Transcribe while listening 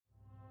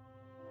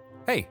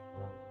Hey,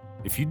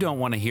 if you don't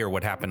want to hear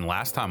what happened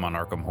last time on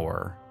Arkham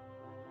Horror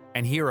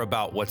and hear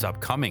about what's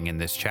upcoming in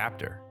this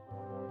chapter,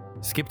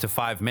 skip to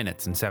 5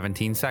 minutes and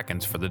 17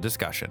 seconds for the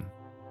discussion.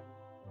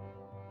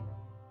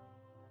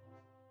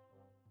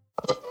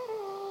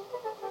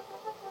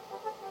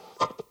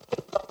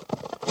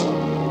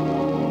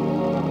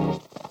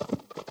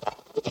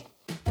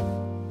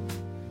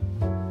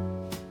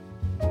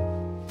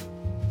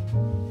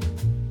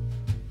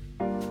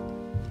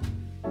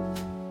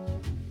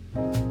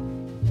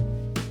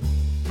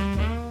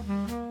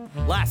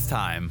 Last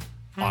time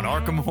on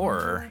Arkham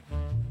Horror,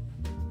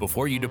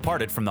 before you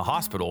departed from the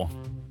hospital,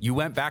 you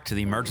went back to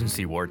the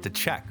emergency ward to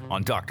check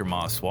on Dr.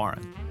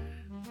 Mahaswaran.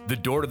 The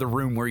door to the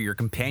room where your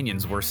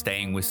companions were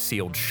staying was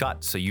sealed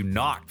shut, so you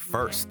knocked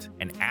first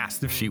and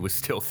asked if she was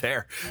still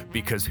there,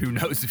 because who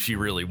knows if she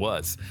really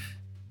was.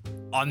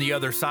 On the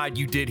other side,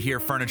 you did hear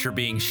furniture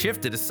being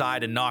shifted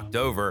aside and knocked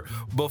over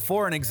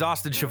before an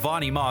exhausted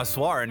Shivani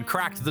Mahaswaran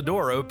cracked the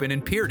door open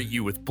and peered at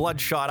you with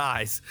bloodshot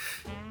eyes.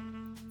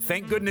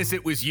 Thank goodness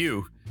it was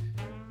you.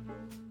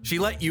 She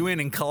let you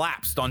in and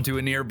collapsed onto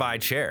a nearby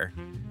chair.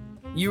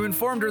 You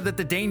informed her that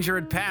the danger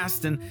had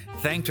passed and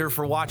thanked her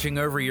for watching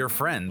over your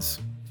friends.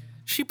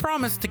 She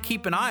promised to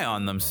keep an eye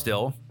on them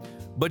still,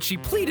 but she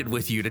pleaded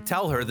with you to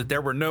tell her that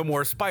there were no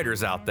more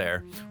spiders out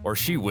there, or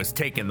she was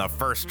taking the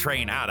first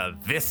train out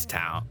of this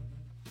town.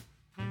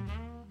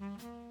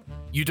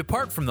 You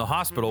depart from the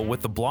hospital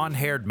with the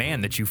blonde-haired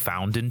man that you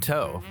found in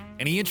tow,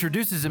 and he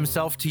introduces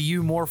himself to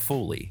you more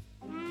fully.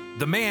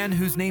 The man,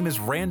 whose name is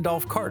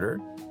Randolph Carter,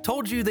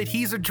 told you that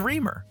he's a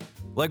dreamer,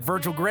 like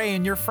Virgil Gray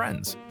and your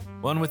friends,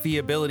 one with the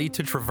ability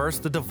to traverse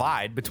the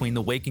divide between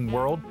the waking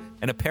world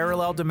and a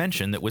parallel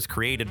dimension that was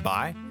created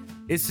by,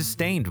 is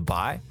sustained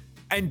by,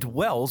 and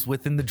dwells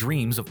within the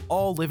dreams of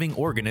all living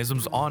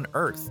organisms on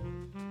Earth.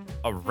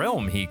 A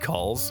realm he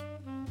calls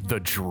the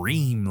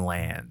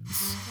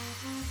Dreamlands.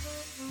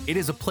 It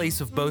is a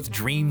place of both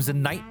dreams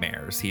and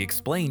nightmares, he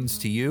explains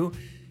to you,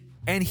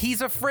 and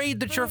he's afraid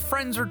that your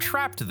friends are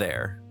trapped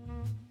there.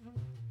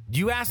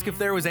 You ask if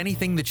there was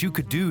anything that you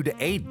could do to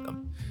aid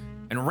them,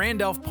 and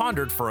Randolph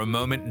pondered for a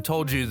moment and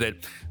told you that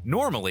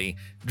normally,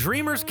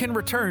 dreamers can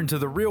return to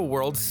the real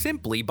world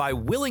simply by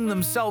willing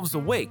themselves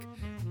awake,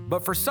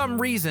 but for some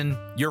reason,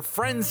 your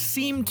friends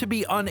seem to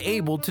be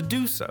unable to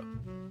do so.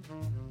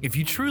 If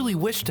you truly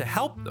wish to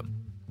help them,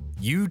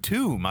 you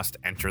too must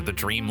enter the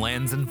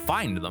Dreamlands and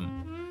find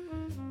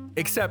them.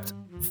 Except,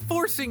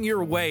 forcing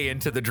your way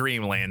into the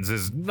Dreamlands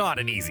is not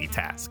an easy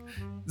task.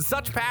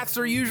 Such paths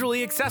are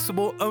usually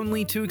accessible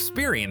only to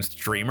experienced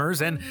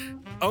dreamers and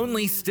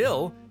only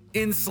still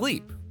in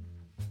sleep.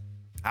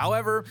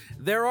 However,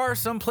 there are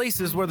some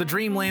places where the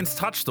Dreamlands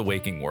touch the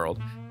waking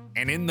world,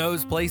 and in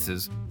those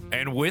places,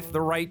 and with the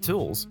right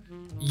tools,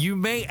 you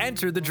may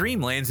enter the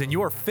Dreamlands in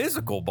your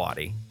physical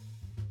body.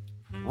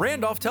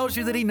 Randolph tells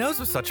you that he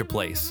knows of such a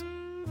place,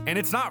 and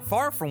it's not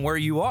far from where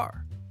you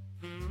are.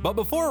 But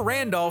before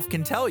Randolph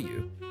can tell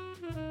you,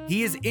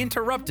 he is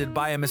interrupted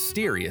by a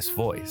mysterious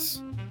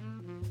voice.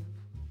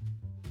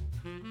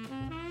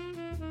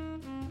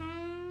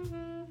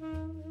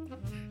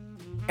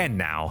 And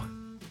now,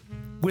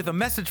 with a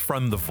message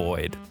from the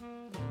Void,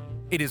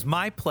 it is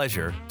my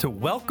pleasure to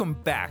welcome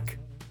back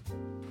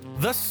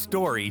the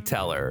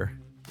Storyteller.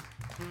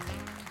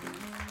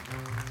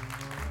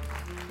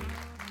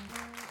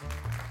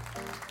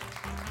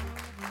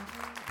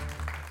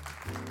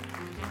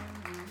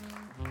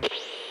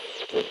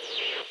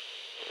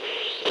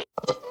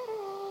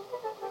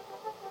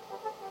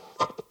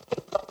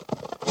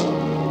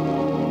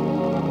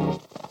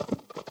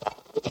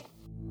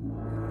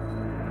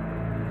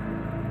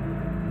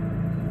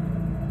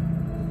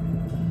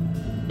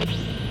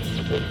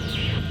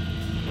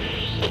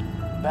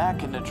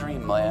 Back in the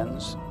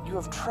Dreamlands, you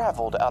have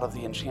traveled out of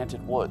the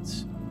Enchanted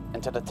Woods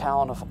into the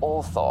town of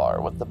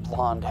Ulthar with the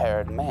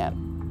blonde-haired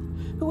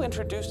man, who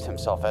introduced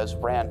himself as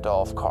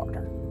Randolph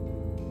Carter.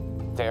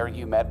 There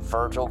you met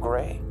Virgil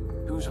Gray,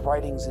 whose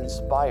writings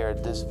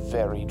inspired this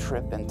very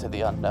trip into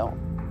the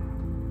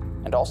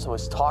unknown, and also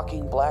his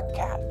talking black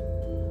cat,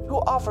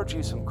 who offered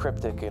you some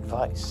cryptic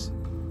advice,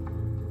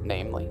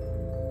 namely,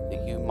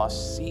 that you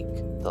must seek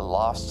the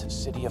lost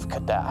city of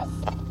Kadath,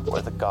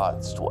 where the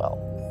gods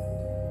dwell.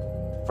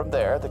 From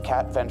there, the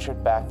cat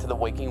ventured back to the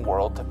waking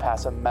world to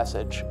pass a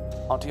message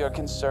onto your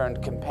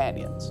concerned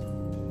companions.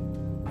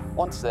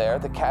 Once there,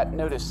 the cat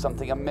noticed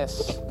something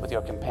amiss with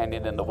your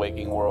companion in the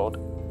waking world,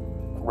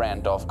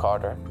 Randolph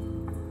Carter,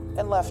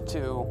 and left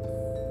to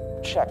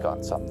check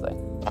on something.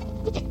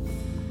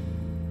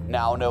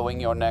 Now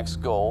knowing your next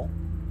goal,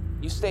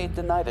 you stayed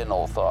the night in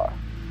Ulthar,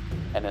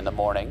 and in the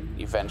morning,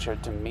 you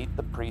ventured to meet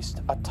the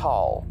priest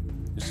Atal,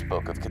 who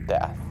spoke of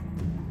Kadath.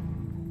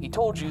 He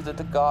told you that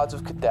the gods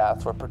of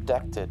Kadath were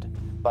protected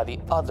by the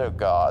other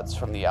gods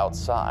from the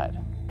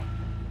outside.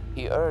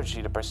 He urged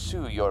you to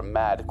pursue your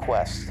mad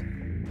quest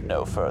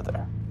no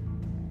further.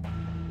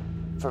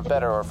 For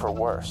better or for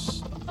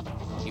worse,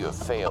 you have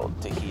failed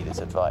to heed his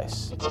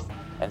advice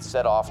and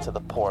set off to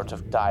the port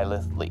of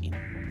Dylith Lee,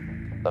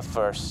 the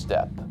first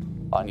step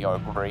on your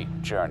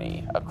great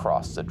journey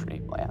across the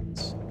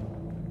Dreamlands.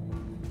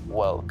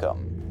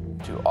 Welcome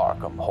to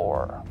Arkham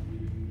Horror.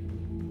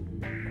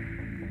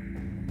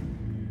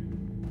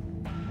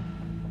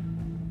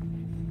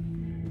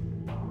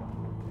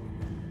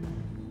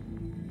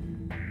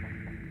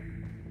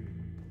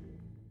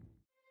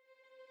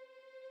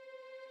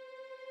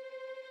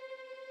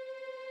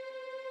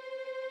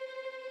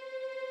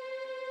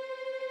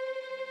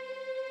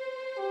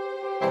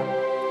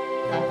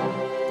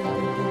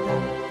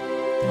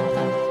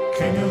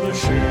 King of the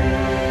Shield.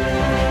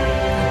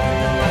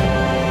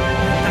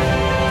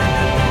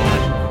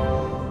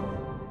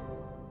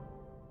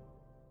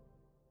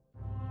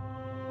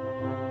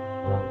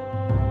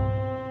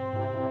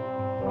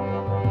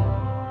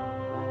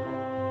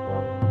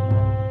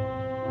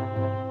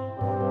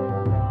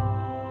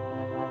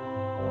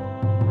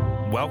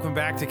 Welcome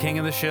back to King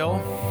of the Shill.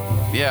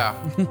 Yeah,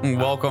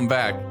 welcome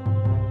back.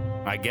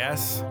 I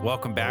guess.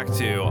 Welcome back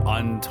to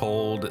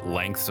untold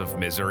lengths of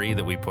misery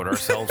that we put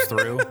ourselves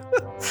through.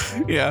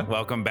 Yeah.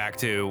 Welcome back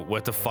to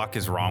What the Fuck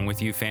is Wrong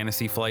with You,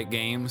 Fantasy Flight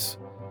Games.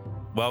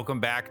 Welcome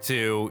back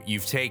to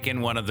you've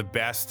taken one of the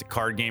best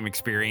card game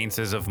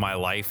experiences of my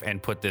life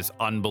and put this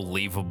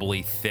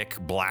unbelievably thick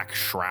black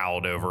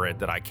shroud over it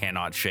that I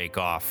cannot shake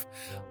off.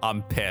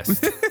 I'm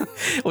pissed.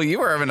 Well, you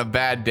were having a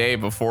bad day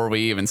before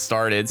we even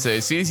started. So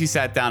as soon as you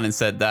sat down and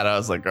said that, I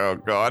was like, oh,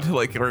 God,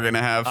 like we're going to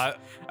have.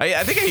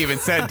 I think I even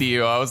said to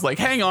you, I was like,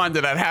 hang on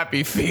to that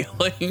happy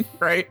feeling,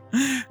 right?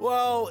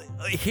 Well,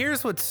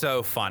 here's what's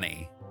so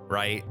funny,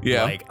 right?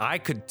 Yeah. Like I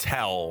could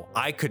tell.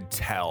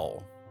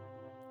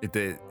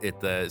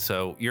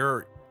 So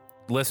your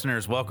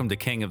listeners, welcome to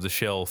King of the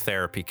Shill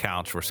Therapy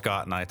Couch, where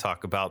Scott and I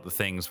talk about the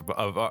things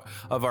of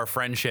our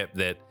friendship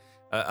that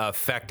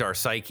affect our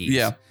psyches.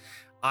 Yeah.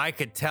 I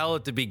could tell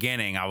at the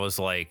beginning, I was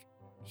like,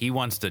 he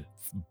wants to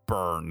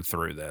burn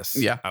through this.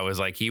 Yeah. I was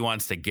like, he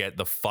wants to get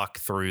the fuck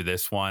through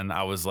this one.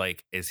 I was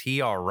like, is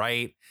he all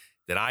right?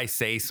 Did I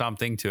say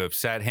something to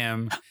upset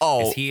him?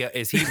 Oh.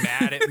 Is he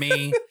mad at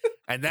me?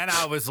 And then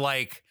I was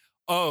like,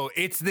 oh,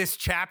 it's this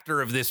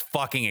chapter of this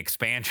fucking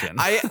expansion.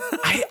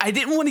 I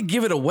didn't want to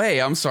give it away.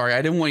 I'm sorry.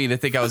 I didn't want you to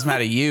think I was mad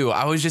at you.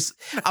 I was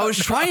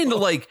trying to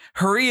like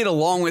hurry it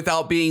along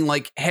without being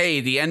like, hey,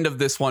 the end of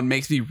this one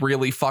makes me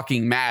really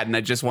fucking mad. And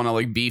I just want to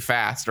like be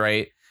fast.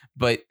 Right.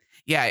 But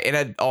yeah, it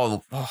had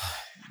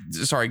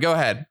sorry, go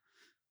ahead.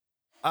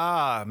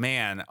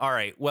 Man. All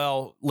right.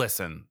 Well,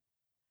 listen,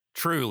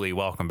 truly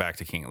welcome back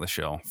to King of the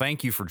Shill.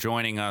 Thank you for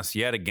joining us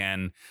yet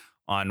again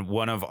on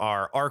one of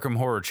our Arkham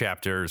Horror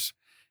chapters.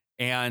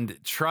 And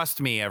trust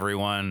me,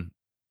 everyone,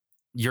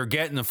 you're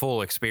getting the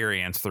full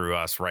experience through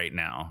us right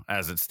now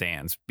as it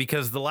stands.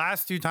 Because the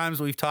last two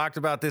times we've talked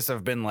about this,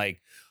 I've been like,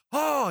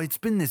 oh, it's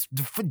been this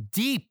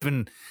deep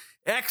and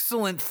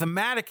excellent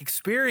thematic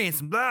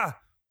experience. Blah.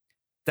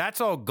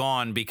 That's all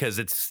gone because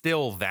it's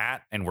still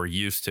that and we're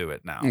used to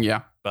it now.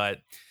 Yeah. But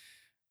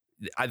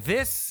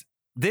this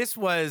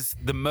was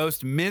the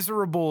most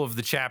miserable of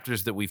the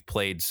chapters that we've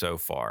played so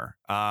far.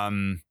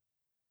 And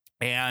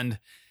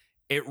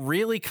it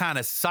really kind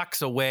of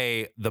sucks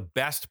away the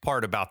best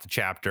part about the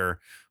chapter,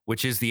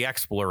 which is the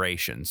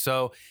exploration.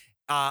 So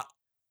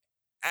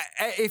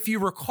if you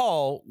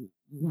recall,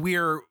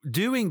 we're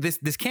doing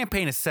this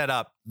campaign is set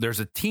up. There's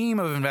a team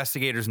of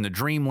investigators in the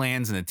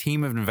Dreamlands and a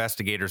team of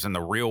investigators in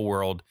the real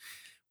world.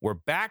 We're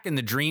back in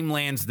the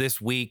Dreamlands this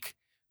week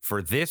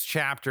for this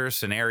chapter,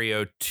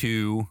 scenario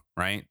 2,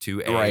 right?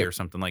 2A right. Or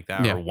something like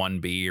that, yeah. or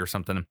 1B or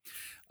something.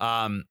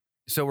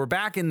 So we're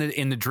back in the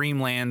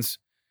Dreamlands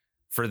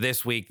for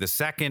this week, the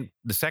second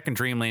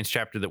Dreamlands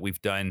chapter that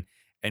we've done,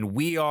 and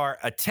we are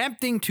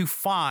attempting to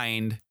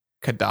find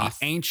Kadath.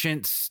 the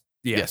ancients.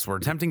 Yes, we're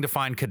attempting to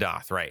find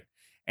Kadath, right?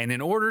 And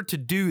in order to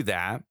do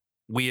that,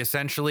 we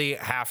essentially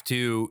have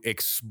to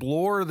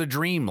explore the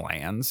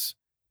Dreamlands,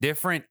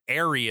 different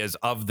areas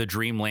of the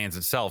Dreamlands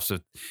itself. So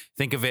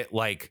think of it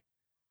like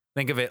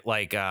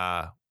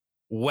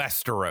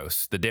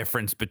Westeros, the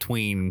difference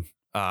between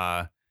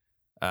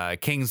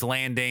King's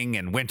Landing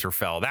and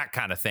Winterfell, that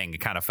kind of thing.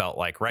 It kind of felt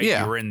like, right?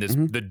 Yeah. You were in this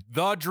the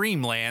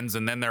Dreamlands,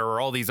 and then there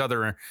were all these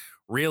other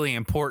really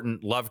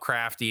important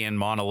Lovecraftian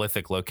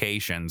monolithic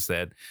locations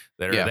that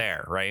are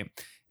there, right?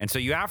 And so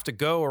you have to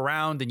go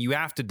around and you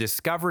have to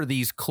discover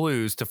these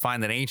clues to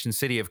find that ancient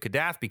city of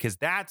Kadath, because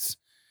that's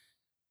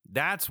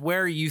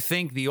where you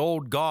think the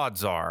old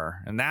gods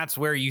are, and that's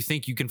where you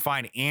think you can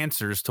find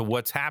answers to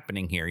what's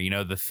happening here. You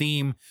know, the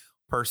theme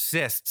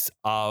persists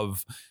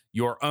of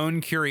your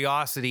own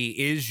curiosity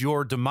is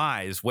your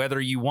demise,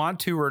 whether you want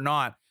to or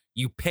not.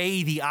 You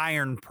pay the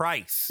iron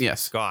price,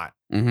 yes, Scott,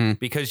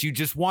 because you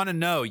just want to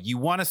know. You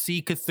want to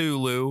see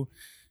Cthulhu.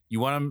 You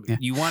want him.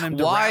 You want him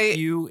to wrap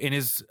you in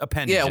his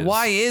appendages. Yeah.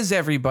 Why is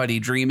everybody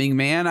dreaming,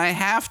 man? I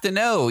have to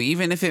know,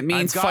 even if it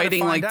means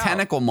fighting like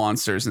tentacle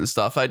monsters and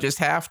stuff. I just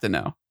have to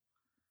know.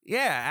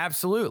 Yeah,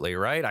 absolutely.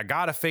 Right. I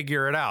got to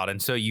figure it out.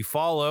 And so you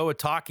follow a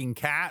talking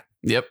cat.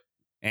 Yep.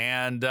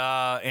 And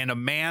a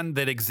man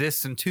that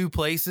exists in two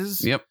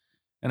places. Yep.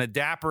 And a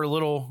dapper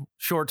little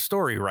short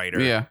story writer.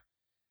 Yeah.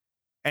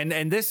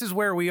 And this is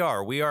where we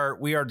are. We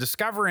are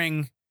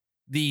discovering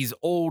these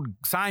old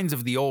signs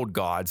of the old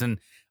gods. And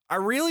I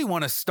really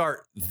want to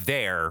start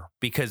there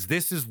because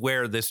this is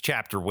where this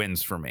chapter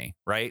wins for me,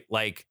 right?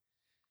 Like,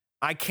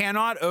 I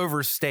cannot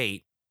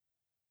overstate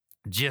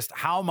just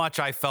how much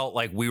I felt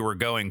like we were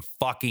going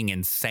fucking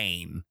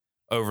insane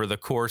over the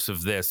course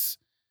of this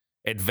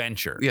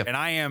adventure. Yeah. And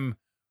I am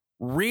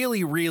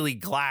really, really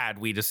glad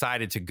we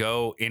decided to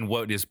go in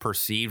what is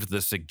perceived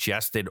the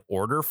suggested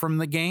order from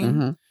the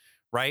game,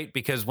 right?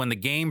 Because when the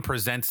game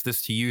presents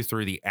this to you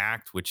through the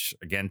act, which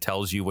again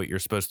tells you what you're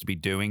supposed to be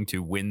doing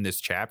to win this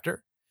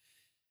chapter,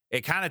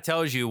 it kind of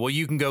tells you, well,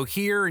 you can go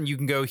here and you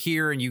can go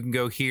here and you can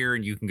go here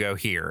and you can go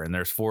here. And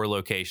there's 4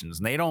 locations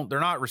and they're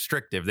not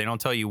restrictive. They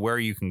don't tell you where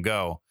you can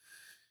go.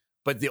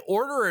 But the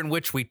order in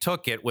which we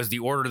took it was the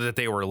order that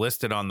they were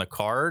listed on the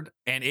card.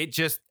 And it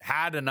just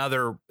had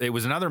it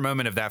was another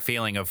moment of that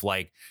feeling of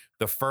like,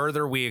 the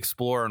further we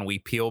explore and we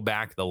peel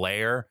back the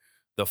layer,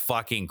 the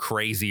fucking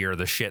crazier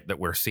the shit that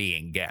we're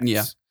seeing gets.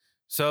 Yeah.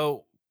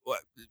 So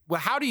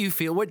how do you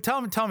feel?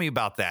 Tell me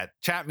about that.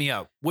 Chat me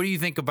up. What do you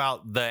think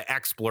about the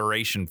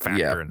exploration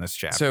factor in this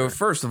chapter? So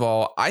first of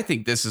all, I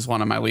think this is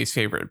one of my least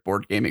favorite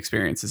board game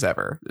experiences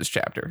ever, this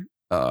chapter.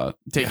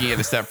 Taking it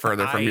a step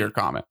further from your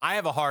comment. I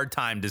have a hard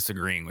time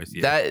disagreeing with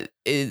you.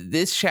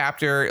 This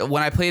chapter,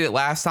 when I played it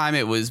last time,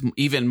 it was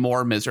even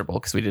more miserable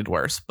because we did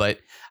worse. But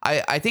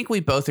I think we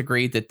both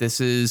agreed that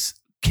this is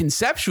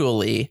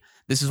conceptually,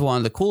 this is one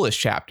of the coolest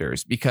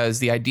chapters because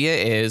the idea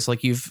is,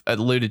 like you've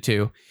alluded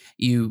to,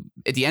 you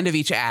at the end of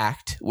each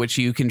act, which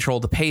you control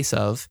the pace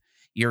of,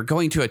 you're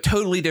going to a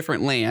totally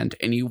different land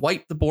and you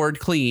wipe the board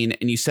clean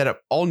and you set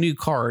up all new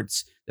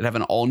cards that have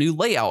an all new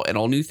layout and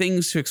all new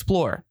things to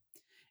explore.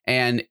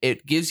 And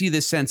it gives you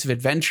this sense of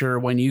adventure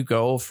when you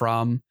go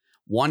from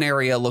one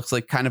area looks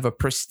like kind of a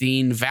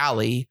pristine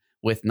valley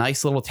with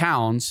nice little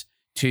towns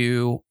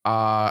to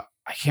I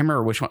can't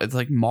remember which one. It's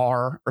like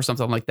Mar or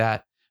something like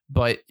that.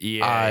 But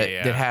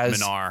that has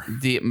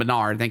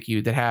Manar. Thank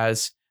you. That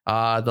has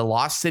the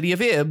lost city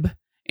of Ib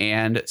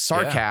and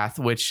Sarnath,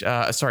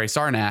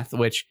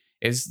 which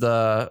is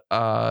the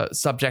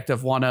subject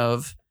of one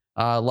of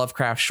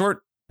Lovecraft's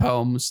short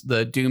poems,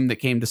 The Doom That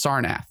Came to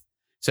Sarnath.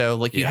 So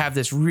like you have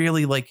this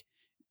really like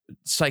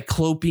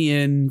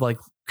cyclopean, like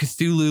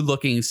Cthulhu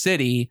looking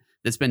city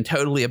that's been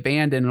totally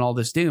abandoned and all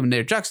this doom. And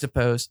they're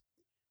juxtaposed.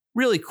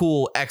 Really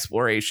cool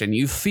exploration.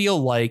 You feel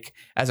like,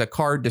 as a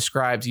card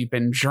describes, you've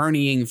been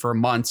journeying for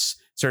months,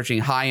 searching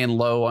high and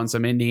low on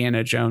some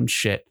Indiana Jones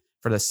shit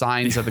for the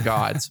signs of the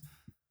gods.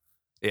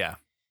 Yeah.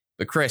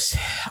 But Chris,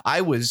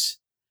 I was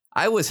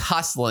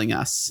hustling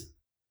us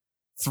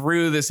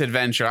through this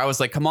adventure. I was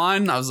like, come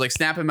on. I was like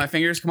snapping my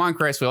fingers. Come on,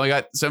 Chris. We only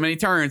got so many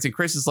turns. And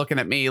Chris is looking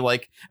at me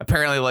like,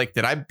 apparently like,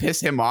 did I piss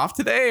him off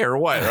today or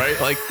what?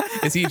 Right? Like,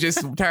 is he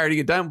just tired to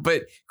get done?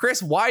 But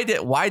Chris, why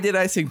did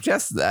I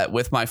suggest that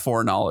with my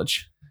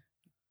foreknowledge?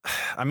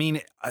 I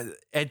mean,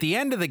 at the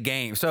end of the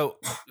game. So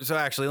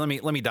actually,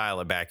 let me dial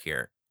it back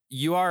here.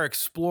 You are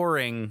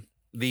exploring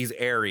these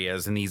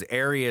areas, and these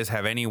areas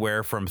have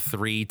anywhere from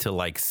 3 to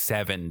like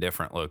 7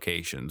 different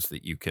locations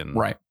that you can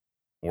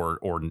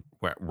or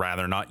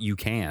rather not you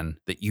can,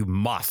 that you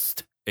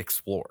must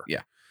explore.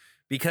 Yeah.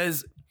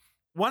 Because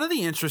one of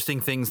the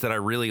interesting things that I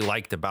really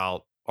liked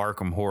about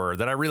Arkham Horror,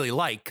 that I really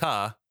like,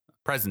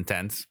 present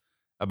tense,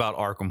 about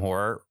Arkham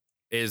Horror,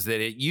 is that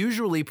it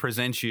usually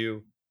presents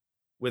you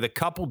with a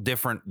couple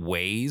different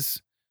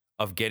ways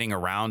of getting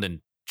around and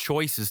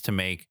choices to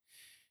make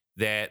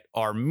that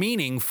are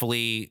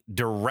meaningfully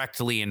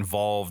directly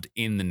involved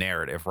in the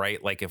narrative,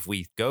 right? Like if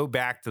we go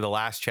back to the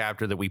last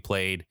chapter that we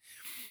played,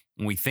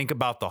 when we think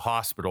about the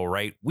hospital,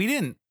 right? We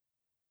didn't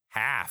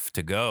have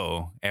to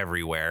go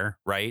everywhere,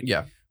 right?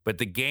 Yeah. But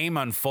the game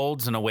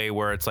unfolds in a way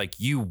where it's like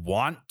you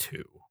want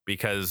to,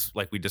 because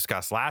like we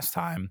discussed last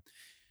time,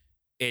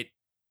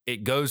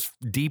 it goes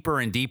deeper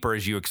and deeper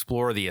as you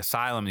explore the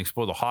asylum and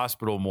explore the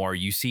hospital more.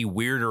 You see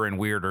weirder and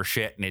weirder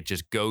shit, and it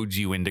just goads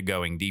you into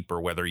going deeper,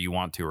 whether you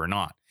want to or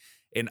not.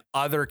 In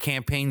other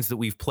campaigns that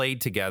we've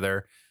played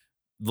together,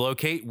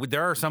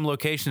 there are some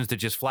locations that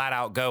just flat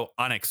out go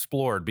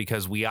unexplored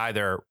because we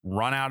either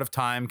run out of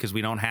time because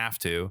we don't have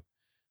to,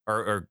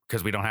 or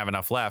because we don't have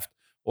enough left,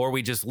 or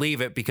we just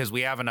leave it because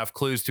we have enough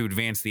clues to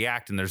advance the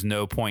act and there's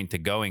no point to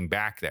going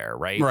back there,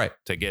 right? Right.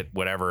 To get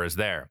whatever is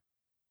there.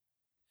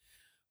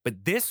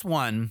 But this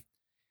one,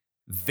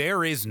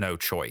 there is no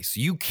choice.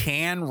 You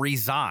can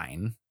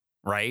resign,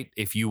 right,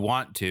 if you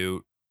want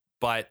to,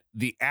 but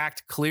the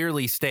act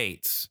clearly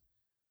states,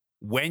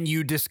 when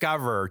you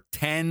discover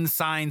 10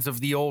 signs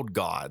of the old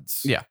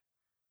gods. Yeah.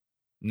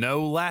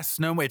 No less,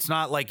 no more. It's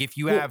not like if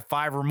you have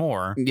 5 or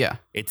more. Yeah.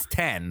 It's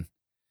 10.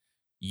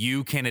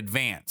 You can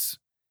advance.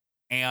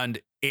 And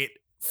it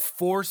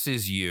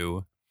forces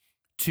you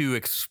to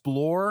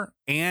explore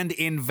and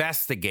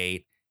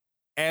investigate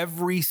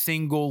every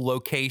single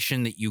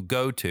location that you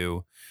go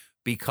to,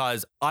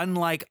 because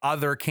unlike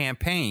other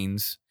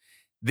campaigns,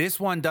 this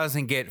one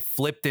doesn't get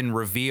flipped and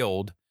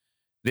revealed.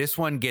 This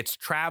one gets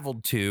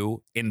traveled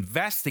to,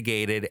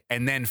 investigated,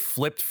 and then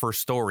flipped for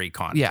story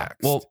context. Yeah.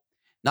 Well,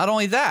 Not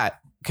only that,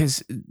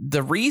 because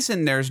the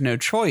reason there's no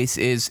choice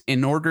is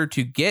in order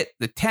to get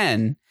the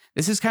 10,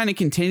 this is kind of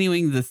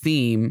continuing the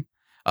theme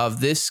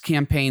of this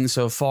campaign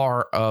so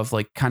far of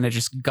like kind of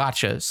just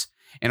gotchas.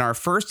 In our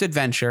first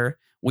adventure,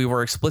 we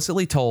were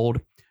explicitly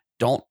told,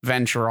 don't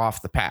venture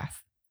off the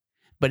path.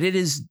 But it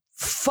is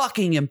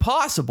fucking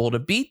impossible to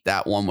beat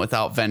that one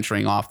without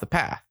venturing off the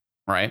path,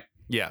 right?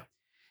 Yeah.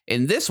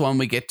 In this one,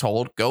 we get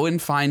told, go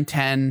and find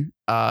 10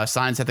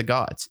 signs of the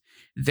gods.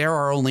 There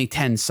are only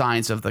 10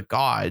 signs of the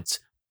gods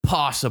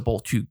possible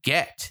to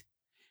get,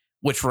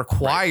 which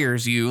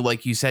requires you,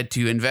 like you said,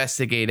 to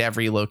investigate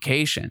every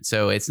location.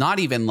 So it's not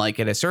even like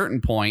at a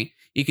certain point,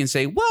 you can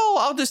say, well,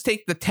 I'll just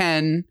take the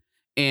 10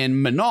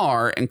 in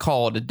Minar and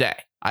call it a day.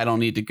 I don't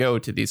need to go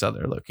to these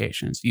other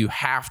locations. You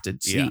have to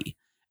see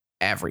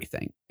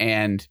everything.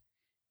 And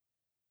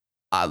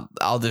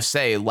I'll just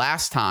say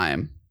last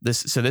time,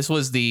 this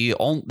was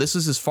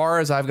as far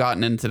as I've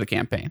gotten into the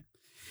campaign,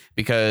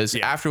 because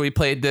after we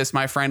played this,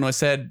 my friend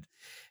said,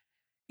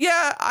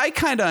 yeah, I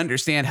kind of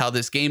understand how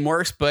this game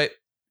works, but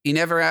he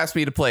never asked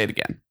me to play it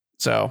again.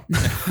 So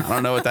I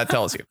don't know what that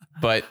tells you,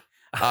 but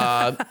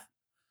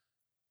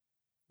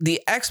the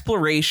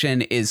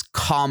exploration is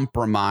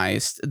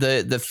compromised.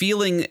 The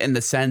feeling and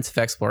the sense of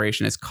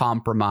exploration is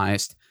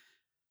compromised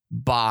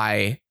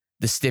by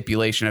the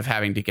stipulation of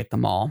having to get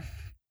them all.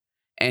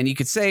 And you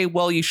could say,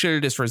 well, you should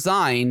have just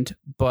resigned,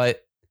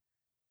 but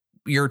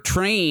you're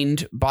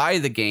trained by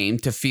the game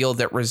to feel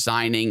that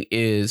resigning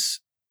is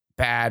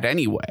bad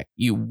anyway.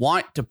 You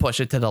want to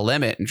push it to the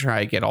limit and try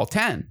to get all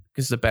 10,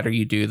 because the better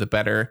you do, the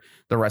better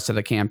the rest of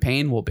the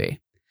campaign will be.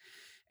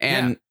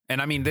 And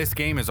and I mean, this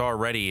game is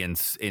already in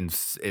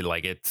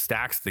like it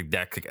stacks the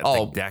deck.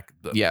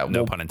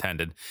 No pun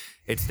intended.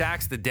 It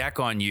stacks the deck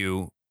on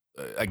you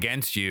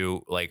against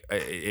you like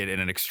in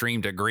an extreme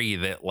degree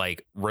that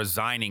like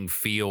resigning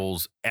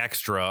feels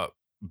extra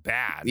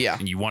bad. Yeah,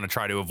 and you want to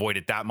try to avoid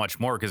it that much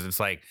more, because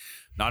it's like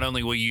not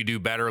only will you do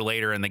better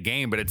later in the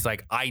game, but it's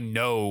like I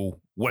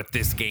know what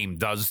this game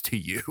does to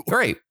you.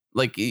 Right.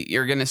 Like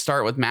you're going to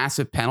start with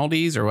massive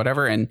penalties or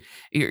whatever. And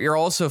you're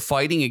also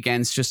fighting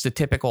against just the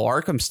typical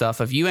Arkham stuff.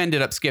 If you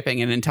ended up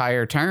skipping an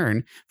entire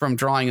turn from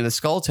drawing the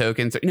skull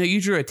tokens, you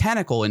drew a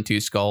tentacle in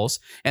 2 skulls,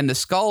 and the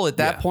skull at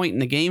that point in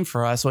the game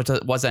for us was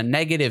a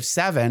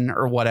 -7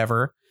 or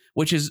whatever,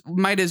 which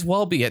might as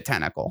well be a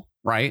tentacle.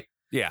 Right.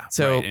 Yeah.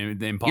 So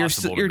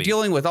you're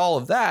dealing with all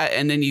of that.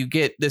 And then you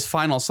get this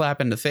final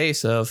slap in the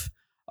face of,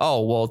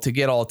 oh, well, to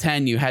get all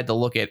 10, you had to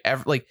look at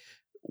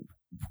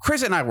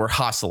Chris and I were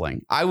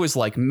hustling. I was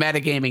like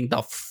metagaming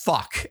the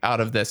fuck out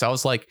of this. I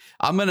was like,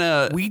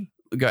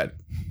 good.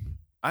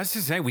 I was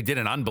just saying we did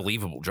an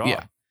unbelievable job.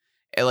 Yeah.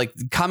 Like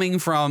coming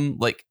from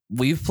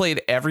we've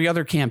played every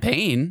other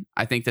campaign,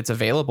 I think, that's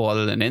available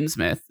other than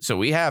Innsmouth. So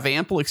we have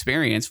ample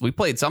experience. We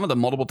played some of them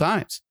multiple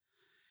times.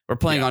 We're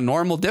playing on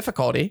normal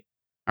difficulty.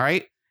 All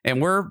right.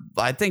 And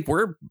I think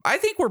we're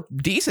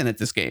decent at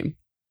this game.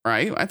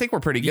 Right. I think we're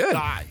pretty good.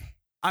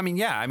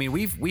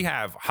 We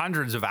have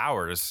hundreds of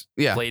hours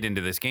played into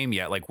this game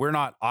yet. Like we're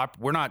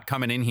not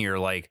coming in here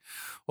like,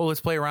 well,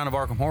 let's play a round of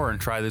Arkham Horror and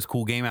try this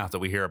cool game out that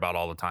we hear about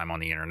all the time on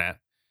the internet.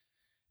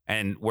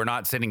 And we're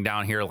not sitting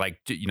down here like,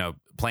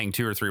 playing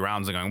 2 or 3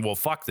 rounds and going, well,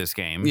 fuck this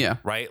game. Yeah.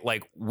 Right.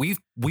 Like we've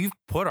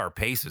put our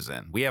paces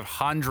in. We have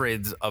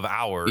hundreds of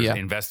hours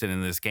invested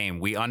in this game.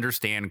 We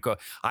understand.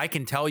 I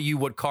can tell you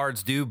what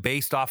cards do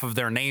based off of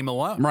their name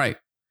alone. Right.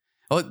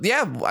 Well,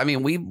 yeah, I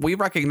mean, we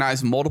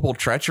recognize multiple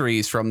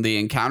treacheries from the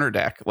encounter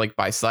deck, like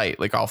by sight,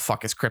 like, oh,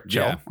 fuck, it's Crypt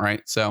Chill,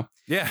 right? So,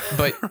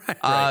 but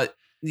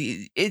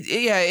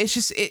it's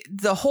just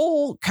the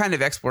whole kind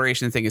of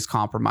exploration thing is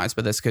compromised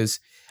by this, because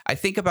I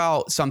think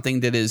about something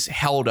that is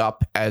held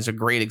up as a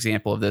great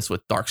example of this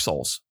with Dark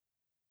Souls.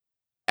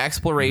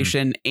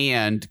 Exploration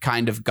and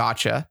kind of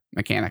gotcha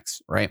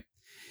mechanics, right?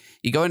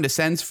 You go into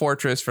Sen's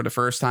Fortress for the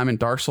first time in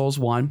Dark Souls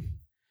 1.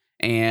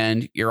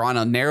 And you're on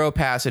a narrow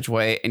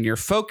passageway and you're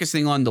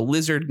focusing on the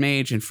lizard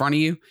mage in front of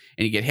you,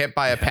 and you get hit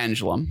by a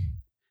pendulum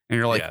and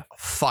you're like,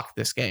 fuck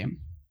this game.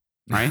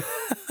 Right.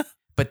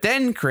 But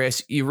then,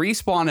 Chris, you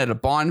respawn at a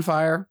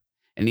bonfire,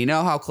 and you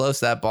know how close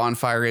that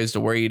bonfire is to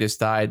where you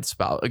just died. It's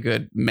about a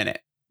good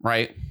minute.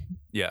 Right.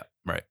 Yeah.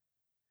 Right.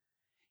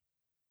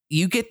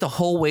 You get the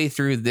whole way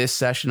through this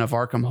session of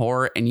Arkham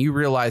Horror and you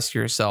realize to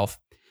yourself,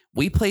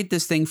 we played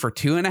this thing for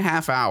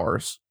 2.5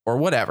 hours or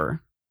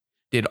whatever,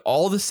 did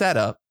all the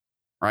setup.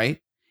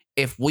 Right.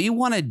 If we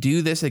want to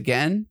do this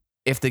again,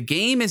 if the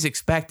game is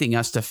expecting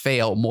us to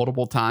fail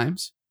multiple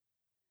times,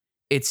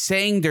 it's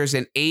saying there's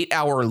an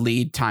 8-hour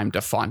lead time to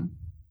fun.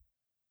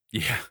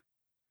 Yeah.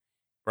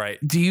 Right.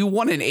 Do you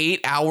want an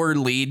 8-hour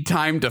lead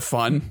time to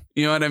fun?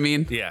 You know what I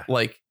mean? Yeah.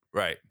 Like,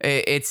 right.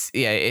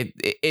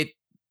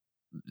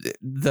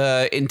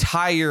 The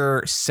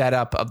entire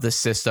setup of the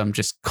system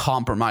just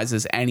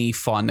compromises any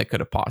fun that could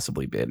have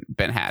possibly been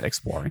had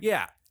exploring.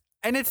 Yeah.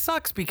 And it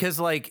sucks because,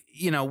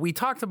 we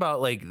talked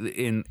about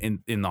in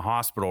the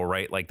hospital,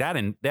 right? Like that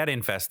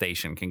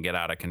infestation can get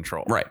out of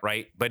control,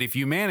 right? But if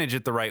you manage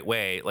it the right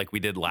way, like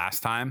we did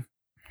last time,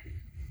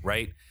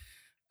 right?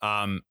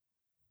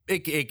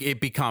 it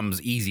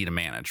becomes easy to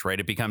manage, right?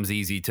 It becomes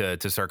easy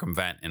to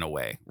circumvent in a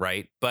way,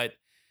 right? But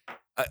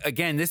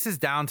again, this is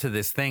down to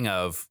this thing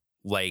of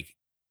like,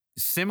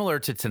 similar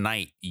to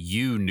tonight,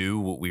 you knew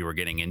what we were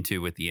getting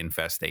into with the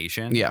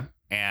infestation. Yeah.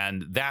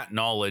 And that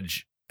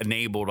knowledge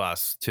enabled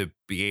us to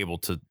be able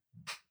to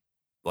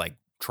like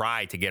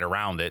try to get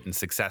around it and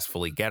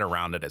successfully get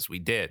around it as we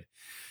did.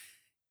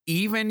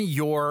 Even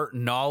your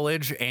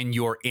knowledge and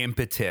your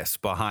impetus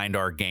behind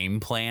our game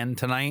plan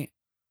tonight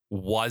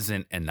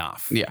wasn't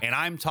enough. Yeah. And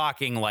I'm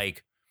talking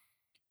like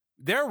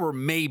there were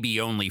maybe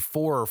only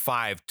 4 or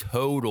 5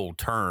 total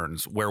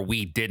turns where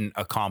we didn't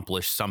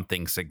accomplish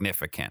something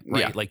significant, right?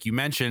 Yeah. Like you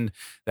mentioned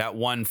that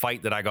one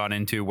fight that I got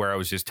into where I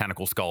was just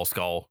tentacle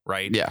skull,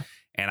 right? Yeah.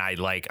 And I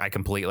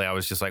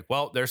was just like,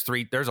 well, there's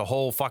a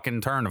whole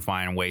fucking turn of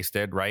mine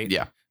wasted, right?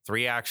 Yeah.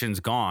 3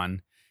 actions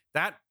gone.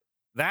 That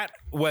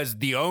was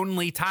the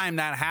only time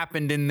that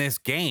happened in this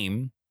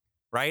game,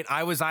 right?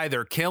 I was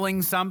either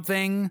killing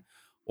something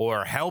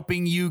or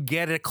helping you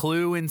get a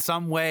clue in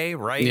some way,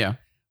 right? Yeah.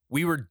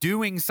 We were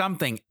doing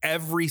something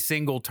every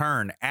single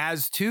turn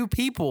as 2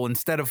 people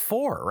instead of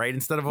 4, right?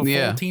 Instead of a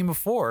full team of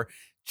 4,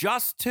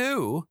 just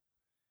 2.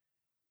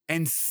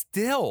 And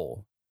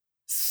still,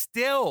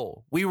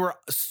 we were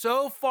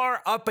so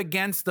far up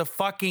against the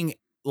fucking,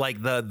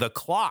 like the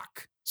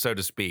clock, so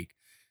to speak,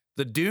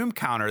 the doom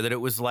counter, that it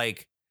was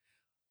like,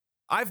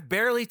 I've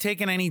barely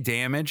taken any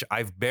damage.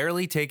 I've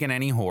barely taken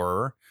any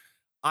horror.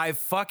 I've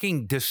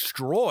fucking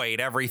destroyed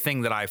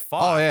everything that I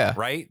fought. Oh, yeah.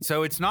 Right.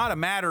 So it's not a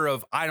matter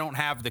of I don't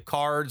have the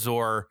cards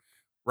or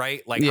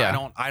right. Like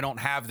I don't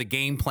have the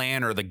game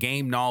plan or the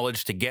game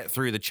knowledge to get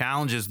through the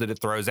challenges that it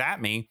throws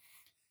at me.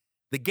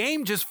 The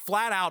game just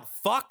flat out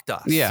fucked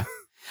us. Yeah.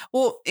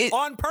 Well,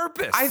 on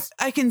purpose.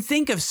 I can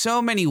think of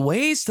so many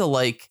ways to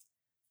like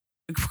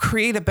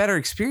create a better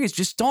experience.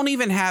 Just don't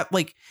even have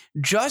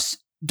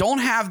don't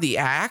have the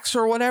axe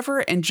or whatever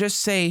and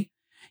just say,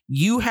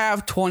 you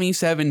have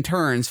 27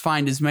 turns,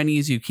 find as many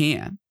as you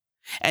can.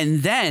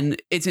 And then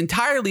it's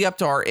entirely up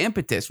to our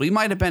impetus. We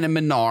might have been a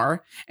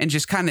Minar and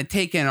just kind of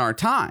taken our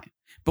time,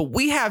 but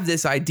we have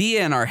this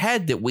idea in our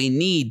head that we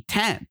need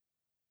 10,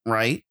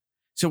 right?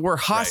 So we're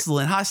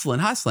hustling.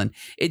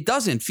 It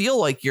doesn't feel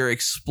like you're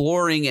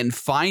exploring and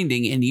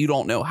finding and you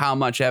don't know how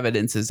much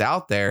evidence is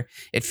out there.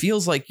 It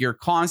feels like you're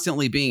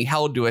constantly being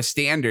held to a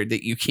standard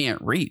that you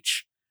can't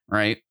reach.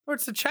 Right. Or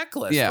it's a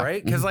checklist,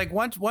 right? Because like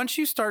once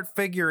you start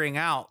figuring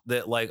out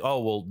that like, oh,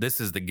 well,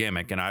 this is the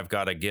gimmick and I've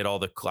got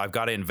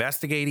to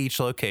investigate each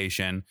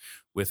location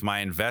with my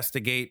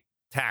investigate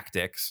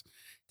tactics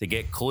to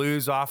get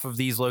clues off of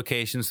these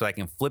locations so I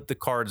can flip the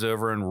cards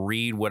over and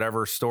read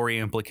whatever story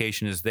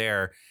implication is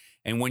there.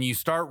 And when you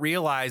start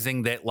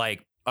realizing that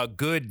like a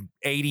good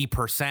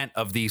 80%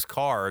 of these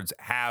cards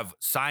have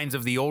signs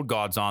of the old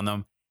gods on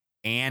them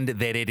and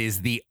that it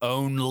is the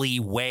only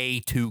way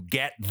to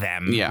get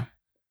them. Yeah.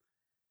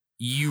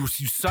 You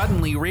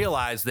suddenly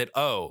realize that,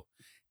 oh,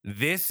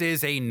 this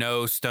is a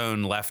no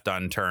stone left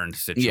unturned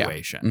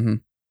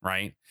situation,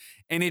 right?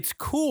 And it's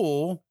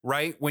cool,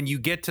 right? When you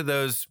get to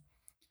those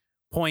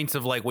points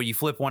of like, when you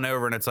flip one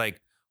over and it's like,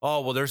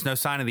 oh, well, there's no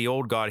sign of the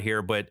old god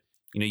here, but,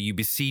 you know, you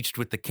beseech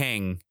the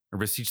king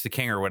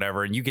or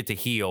whatever, and you get to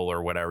heal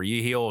or whatever.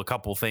 You heal a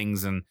couple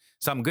things and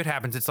something good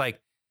happens. It's like,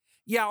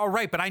 yeah, all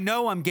right, but I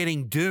know I'm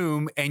getting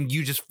doom, and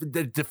you just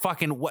the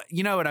fucking what,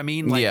 you know what I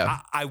mean? Like,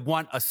 I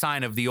want a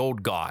sign of the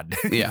old god.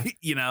 Yeah,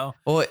 you know.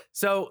 Well,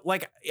 so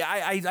like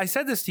I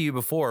said this to you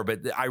before,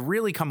 but I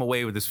really come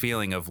away with this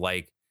feeling of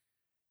like,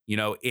 you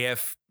know,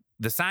 if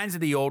the signs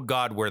of the old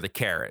god were the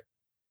carrot,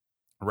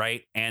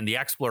 right, and the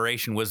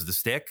exploration was the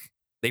stick,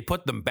 they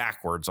put them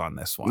backwards on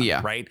this one.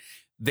 Yeah, right.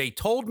 They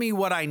told me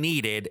what I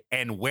needed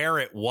and where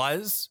it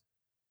was,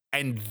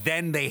 and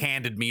then they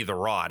handed me the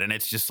rod, and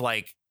it's just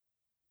like.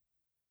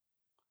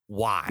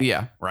 Why?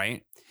 Yeah.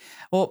 Right.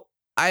 Well,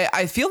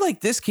 I feel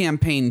like this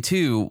campaign,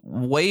 too,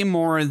 way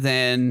more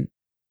than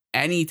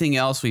anything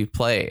else we've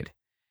played.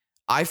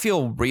 I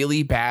feel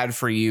really bad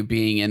for you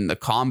being in the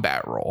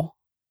combat role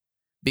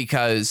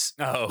because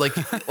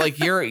like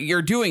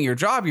you're doing your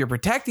job. You're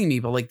protecting me.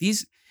 But like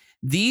these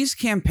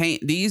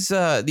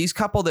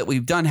couple that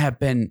we've done have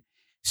been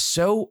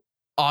so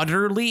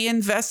utterly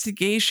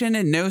investigation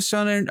and no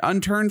stone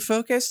unturned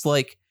focused.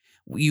 Like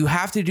you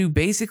have to do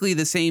basically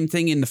the same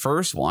thing in the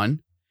first one.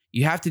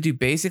 You have to do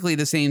basically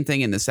the same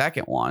thing in the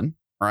second one,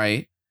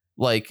 right?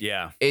 Like,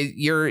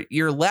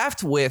 you're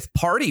left with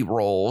party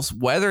roles,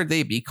 whether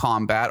they be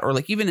combat or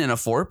like even in a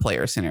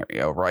 4-player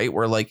scenario, right?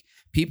 Where like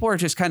people are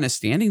just kind of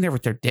standing there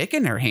with their dick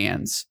in their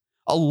hands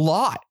a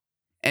lot.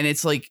 And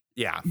it's like,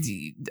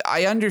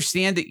 I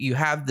understand that you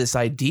have this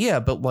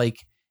idea, but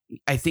like,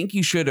 I think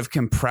you should have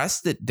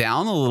compressed it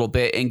down a little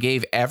bit and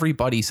gave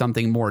everybody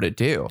something more to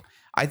do.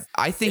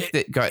 I think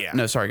go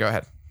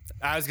ahead.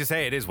 I was gonna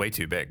say it is way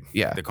too big.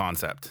 Yeah, the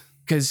concept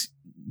because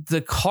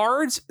the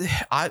cards,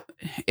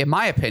 in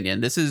my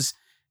opinion, this is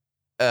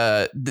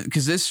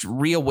because this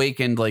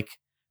reawakened like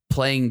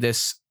playing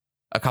this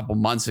a couple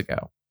months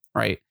ago,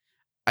 right?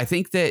 I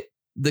think that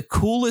the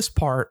coolest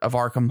part of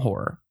Arkham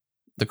Horror,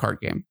 the card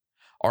game,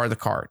 are the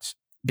cards,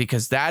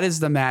 because that is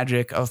the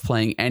magic of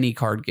playing any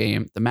card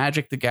game. The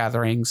Magic, the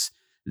Gatherings,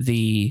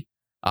 the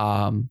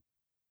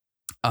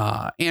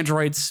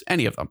Androids,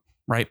 any of them,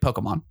 right?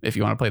 Pokemon, if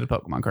you want to play the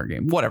Pokemon card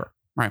game, whatever,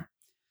 right?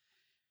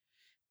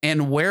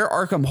 And where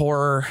Arkham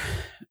Horror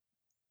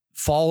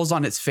falls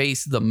on its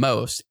face the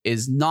most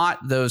is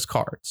not those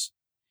cards.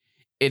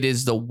 It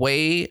is the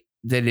way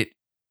that it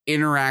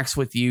interacts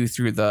with you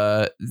through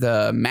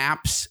the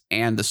maps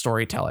and the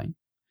storytelling,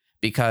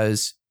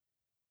 because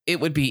it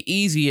would be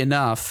easy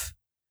enough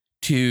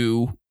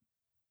to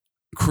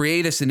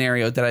create a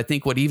scenario that I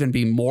think would even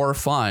be more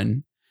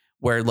fun,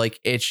 where like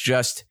it's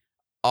just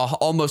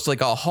almost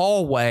like a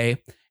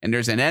hallway and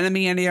there's an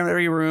enemy in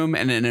every room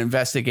and an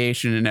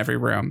investigation in every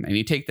room, and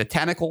you take the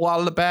tentacle out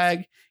of the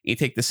bag, you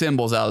take the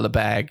symbols out of the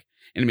bag,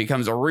 and it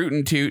becomes a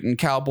rootin' tootin'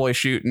 cowboy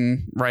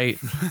shooting, right?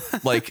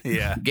 Like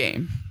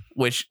game,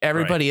 which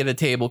everybody at a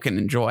table can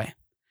enjoy.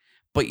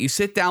 But you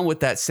sit down with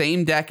that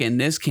same deck in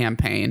this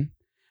campaign.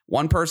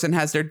 One person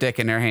has their dick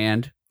in their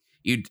hand.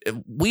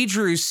 We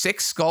drew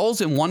 6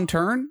 skulls in one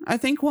turn, I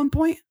think, one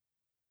point,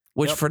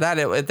 which for that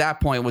at that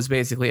point was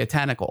basically a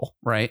tentacle,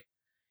 right?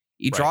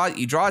 You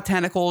draw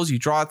tentacles, you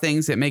draw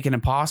things that make it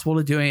impossible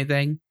to do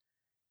anything.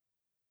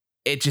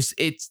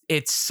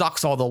 It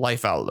sucks all the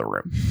life out of the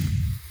room.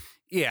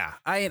 Yeah,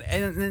 I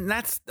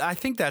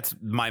think that's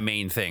my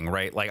main thing,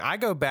 right? Like I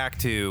go back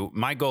to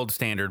my gold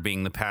standard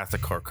being the Path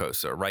of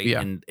Carcosa, right?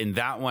 Yeah. And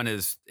that one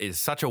is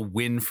such a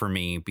win for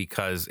me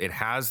because it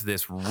has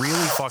this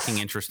really fucking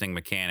interesting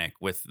mechanic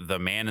with the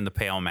man in the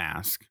pale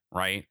mask,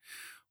 right?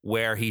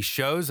 Where he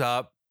shows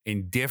up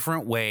in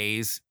different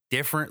ways,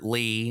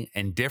 differently,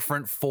 and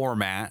different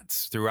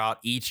formats throughout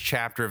each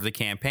chapter of the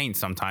campaign.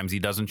 Sometimes he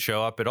doesn't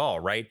show up at all,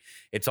 right?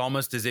 It's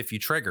almost as if you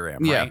trigger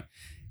him, right?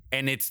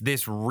 And it's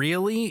this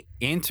really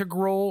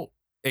integral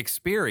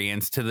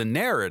experience to the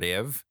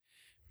narrative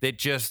that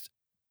just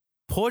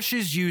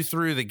pushes you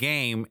through the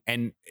game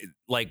and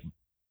like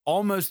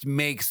almost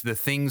makes the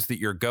things that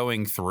you're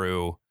going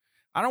through,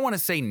 I don't want to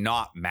say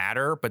not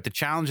matter, but the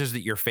challenges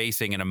that you're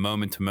facing in a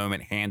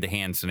moment-to-moment,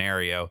 hand-to-hand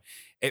scenario,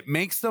 it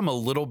makes them a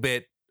little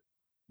bit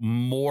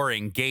more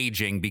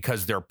engaging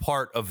because they're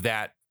part of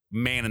that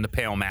man in the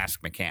pale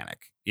mask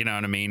mechanic. You know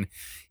what I mean?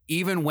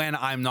 Even when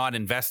I'm not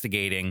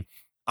investigating,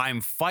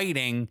 I'm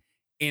fighting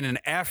in an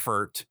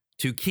effort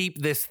to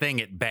keep this thing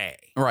at bay.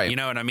 Right. You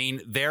know what I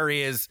mean? There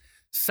is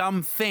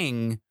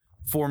something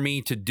for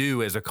me to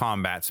do as a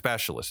combat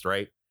specialist,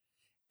 right?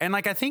 And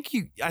like I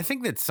think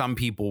that some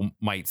people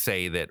might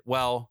say that,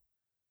 well,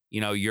 you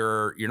know,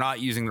 you're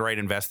not using the right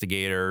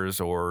investigators,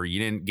 or you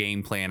didn't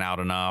game plan out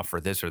enough, or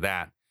this or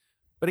that.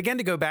 But again,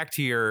 to go back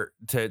to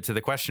to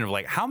the question of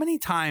like, how many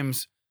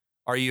times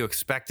are you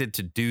expected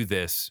to do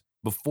this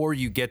before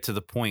you get to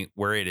the point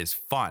where it is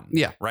fun?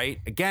 Yeah. Right.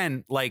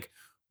 Again, like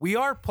we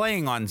are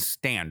playing on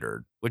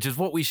standard, which is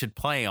what we should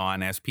play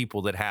on as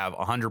people that have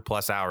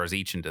 100+ hours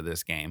each into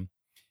this game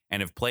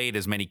and have played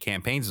as many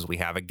campaigns as we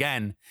have.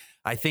 Again,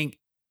 I think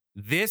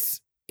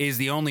this is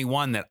the only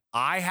one that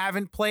I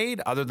haven't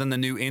played other than the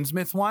new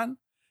Innsmouth one.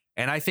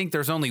 And I think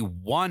there's only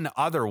one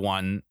other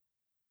one,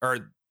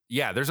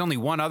 there's only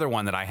one other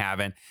one that I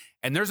haven't.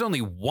 And there's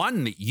only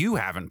one that you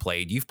haven't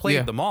played. You've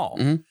played them all.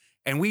 Mm-hmm.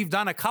 And we've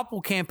done a couple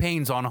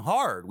campaigns on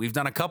hard. We've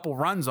done a couple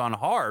runs on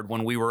hard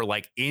when we were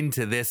like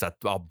into this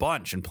a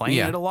bunch and playing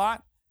it a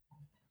lot.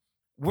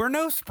 We're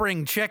no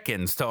spring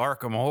chickens to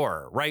Arkham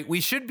Horror, right?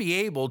 We should be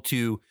able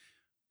to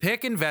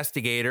pick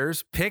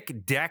investigators,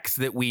 pick decks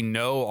that we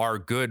know are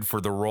good for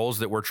the roles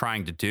that we're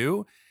trying to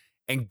do,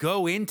 and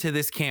go into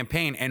this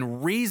campaign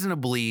and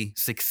reasonably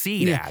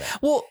succeed at it.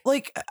 Well,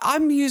 like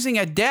I'm using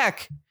a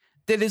deck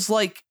that is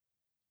like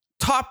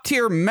top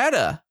tier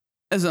meta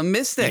as a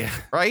mystic,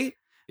 right?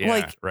 Yeah,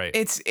 like right.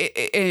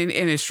 And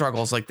it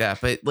struggles like that.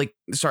 But like,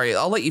 sorry,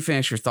 I'll let you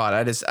finish your thought.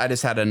 I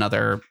just had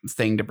another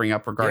thing to bring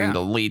up regarding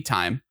the lead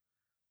time.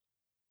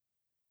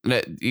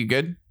 You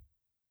good?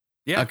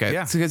 Yeah. Okay.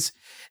 Yeah. So it's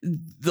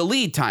the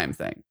lead time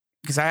thing.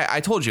 Because I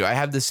told you I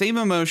have the same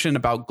emotion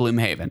about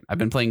Gloomhaven. I've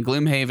been playing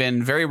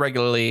Gloomhaven very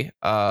regularly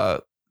for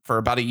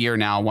about a year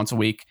now, once a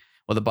week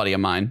with a buddy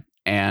of mine.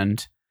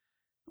 And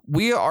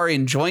we are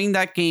enjoying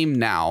that game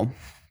now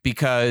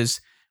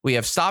because we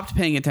have stopped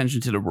paying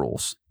attention to the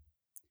rules.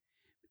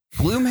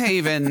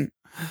 Gloomhaven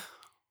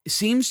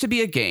seems to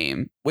be a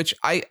game, which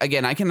I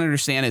can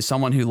understand as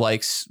someone who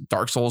likes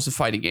Dark Souls and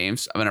fighting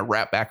games. I'm going to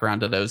wrap back around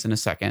to those in a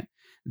second.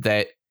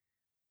 That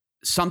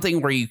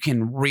something where you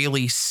can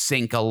really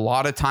sink a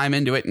lot of time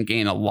into it and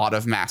gain a lot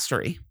of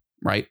mastery,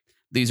 right?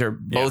 These are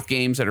both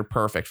games that are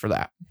perfect for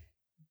that.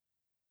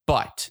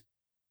 But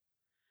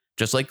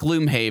just like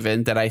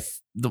Gloomhaven, that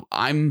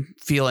I'm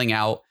feeling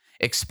out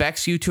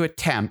expects you to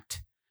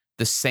attempt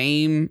the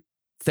same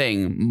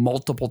thing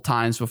multiple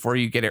times before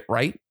you get it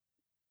right.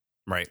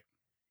 Right.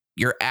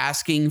 You're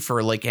asking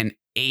for like an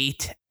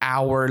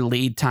 8-hour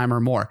lead time or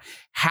more.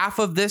 Half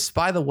of this,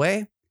 by the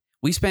way,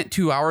 we spent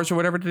 2 hours or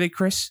whatever today,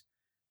 Chris.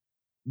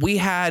 We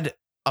had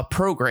a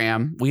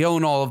program. We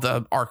own all of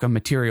the Arkham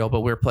material,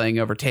 but we're playing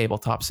over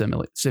Tabletop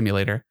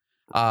Simulator.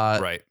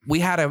 Right. We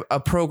had a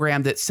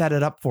program that set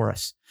it up for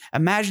us.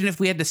 Imagine if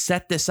we had to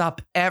set this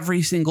up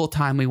every single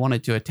time we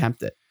wanted to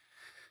attempt it.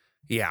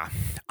 Yeah.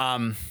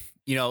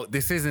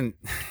 This isn't,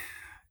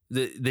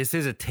 this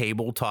is a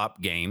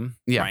tabletop game,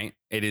 right?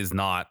 It is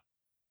not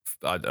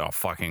a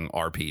fucking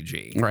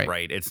RPG,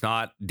 right? It's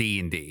not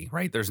D&D,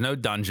 right? There's no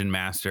dungeon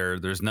master.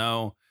 There's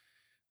no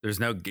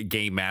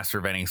game master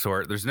of any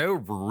sort. There's no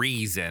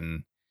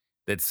reason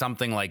that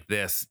something like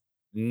this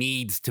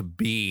needs to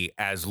be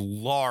as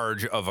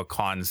large of a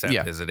concept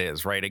as it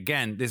is, right?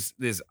 Again,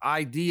 this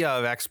idea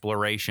of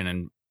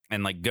exploration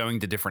and like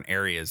going to different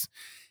areas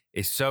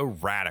is so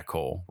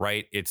radical,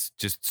 right? It's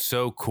just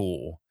so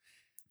cool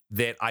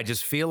that I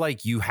just feel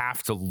like you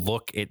have to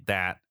look at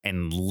that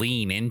and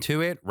lean into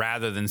it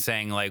rather than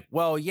saying like,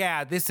 well,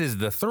 yeah, this is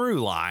the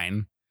through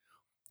line,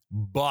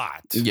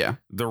 but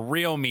the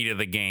real meat of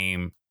the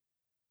game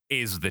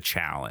is the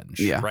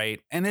challenge, right?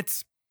 And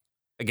it's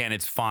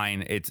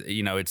fine. It's,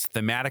 it's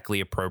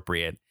thematically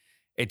appropriate.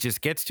 It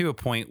just gets to a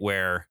point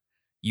where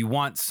you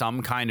want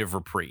some kind of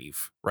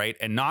reprieve, right?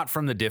 And not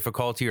from the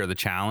difficulty or the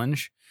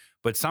challenge,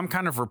 but some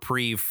kind of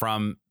reprieve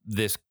from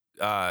this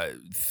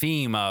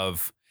theme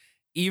of,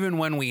 even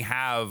when we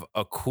have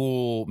a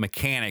cool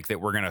mechanic that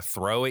we're going to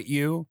throw at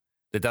you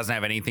that doesn't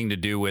have anything to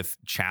do with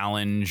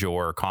challenge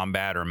or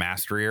combat or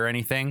mastery or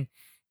anything,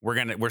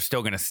 we're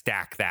still going to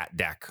stack that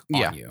deck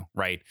on you,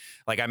 right?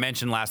 Like I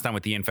mentioned last time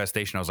with the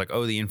infestation, I was like,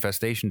 oh, the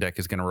infestation deck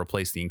is going to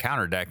replace the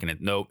encounter deck. And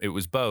it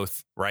was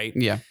both, right?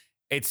 Yeah.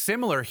 It's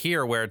similar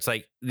here where it's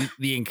like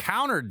the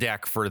encounter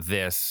deck for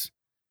this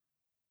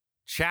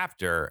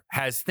chapter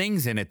has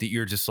things in it that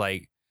you're just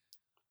like,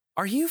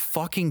 are you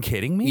fucking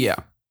kidding me? Yeah.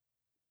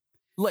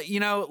 Like,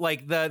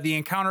 like the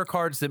encounter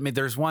cards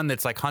there's one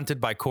that's like hunted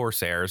by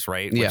Corsairs,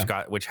 right?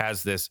 Which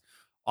has this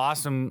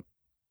awesome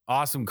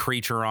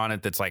creature on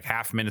it that's like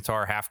half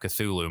Minotaur, half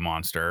Cthulhu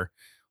monster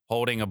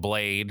holding a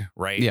blade,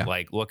 right? Yeah.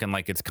 Like looking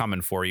like it's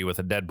coming for you with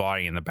a dead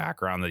body in the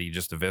background that you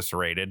just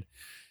eviscerated.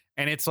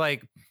 And it's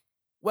like,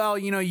 well,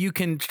 you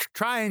can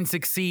try and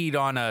succeed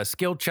on a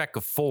skill check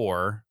of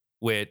 4,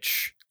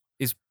 which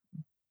is,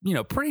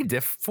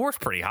 four's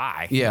pretty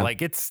high. Yeah.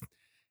 Like it's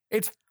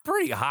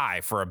pretty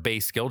high for a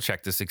base skill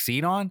check to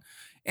succeed on.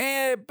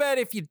 But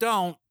if you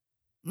don't,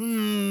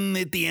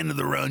 at the end of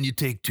the run, you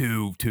take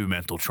two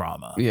mental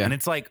trauma. Yeah. And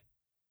it's like,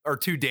 or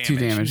 2 damage. 2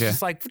 damage, it's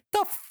just like, what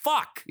the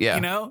fuck?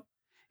 Yeah.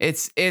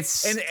 It's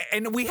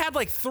and we had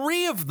like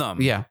 3 of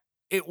them. Yeah.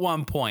 At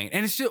one point.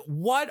 And it's just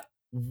what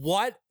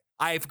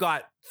I've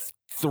got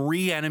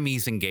 3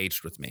 enemies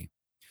engaged with me.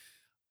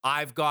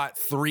 I've got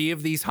 3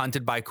 of these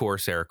hunted by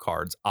Corsair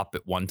cards up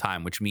at one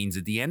time, which means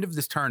at the end of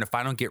this turn, if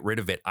I don't get rid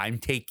of it, I'm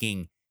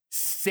taking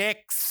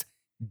 6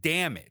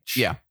 damage.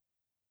 Yeah.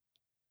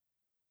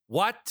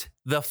 What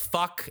the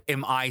fuck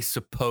am I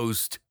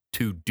supposed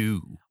to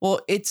do? Well,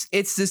 it's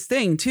this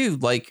thing too,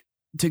 like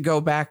to go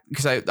back,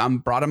 because I'm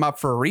brought them up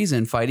for a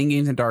reason, fighting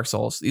games and Dark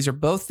Souls. These are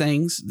both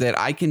things that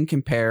I can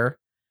compare.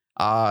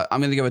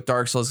 I'm going to go with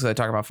Dark Souls because I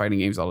talk about fighting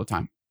games all the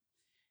time.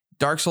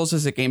 Dark Souls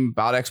is a game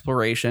about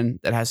exploration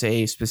that has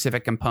a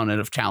specific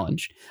component of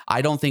challenge.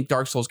 I don't think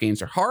Dark Souls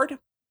games are hard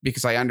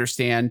because I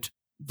understand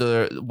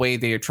the way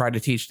they try to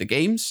teach the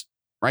games,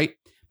 right?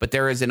 But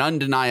there is an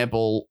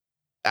undeniable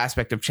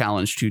aspect of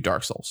challenge to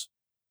Dark Souls.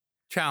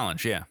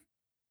 Challenge, yeah.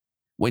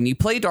 When you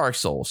play Dark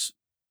Souls,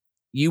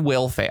 you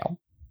will fail.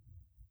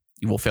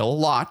 You will fail a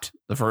lot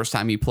the first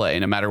time you play,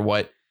 no matter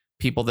what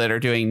people that are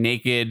doing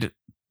naked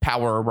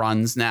power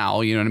runs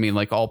now, you know what I mean?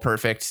 Like all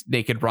perfect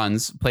naked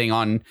runs playing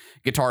on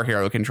Guitar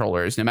Hero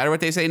controllers. No matter what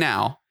they say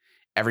now,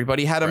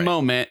 everybody had a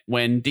moment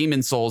when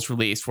Demon Souls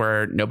released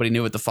where nobody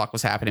knew what the fuck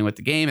was happening with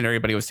the game and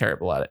everybody was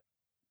terrible at it.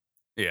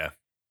 Yeah.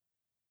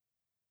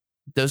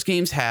 Those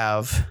games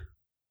have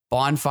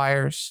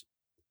bonfires,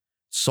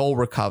 soul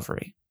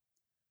recovery,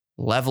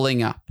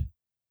 leveling up,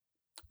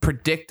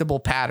 predictable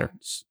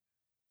patterns,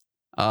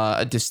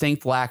 a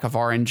distinct lack of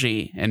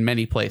RNG in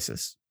many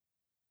places,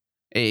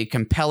 a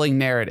compelling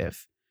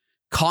narrative,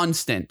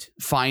 constant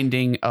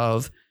finding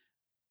of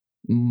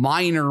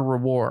minor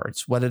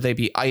rewards, whether they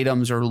be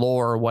items or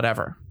lore or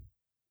whatever.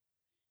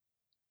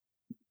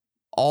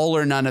 All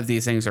or none of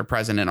these things are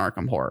present in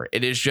Arkham Horror.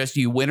 It is just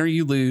you win or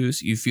you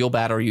lose, you feel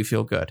bad or you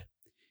feel good.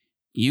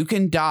 You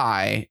can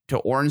die to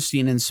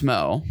Ornstein and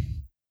Smo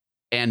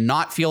and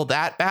not feel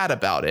that bad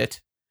about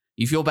it.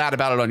 You feel bad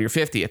about it on your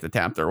 50th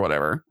attempt or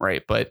whatever,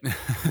 right? But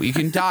you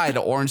can die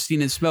to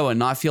Ornstein and Smo and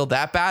not feel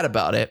that bad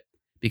about it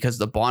because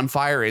the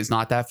bonfire is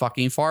not that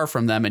fucking far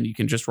from them and you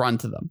can just run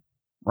to them,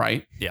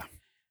 right? Yeah,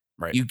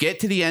 right. You get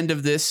to the end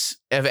of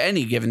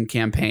any given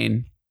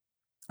campaign,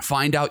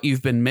 find out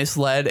you've been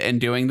misled and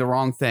doing the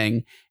wrong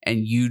thing,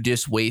 and you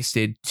just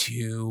wasted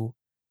 2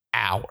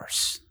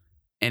 hours.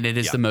 And it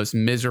is the most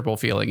miserable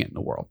feeling in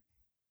the world.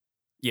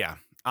 Yeah.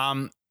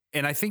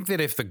 And I think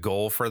that if the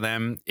goal for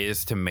them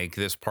is to make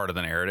this part of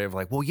the narrative,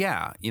 like, well,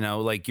 yeah,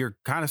 like you're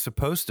kind of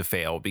supposed to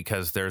fail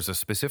because there's a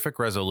specific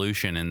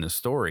resolution in the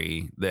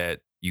story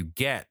that you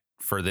get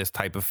for this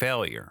type of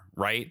failure,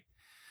 right?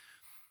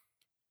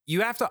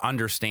 you have to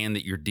understand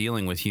that you're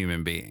dealing with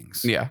human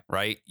beings. Yeah.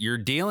 Right. You're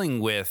dealing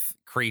with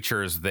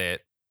creatures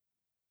that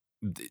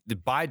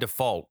by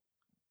default,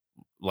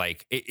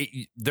 like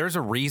there's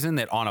a reason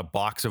that on a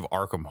box of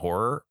Arkham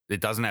Horror, it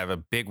doesn't have a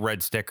big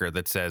red sticker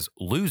that says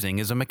losing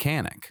is a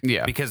mechanic.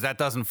 Yeah. Because that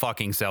doesn't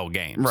fucking sell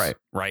games. Right.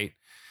 Right.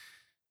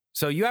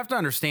 So you have to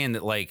understand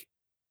that, like,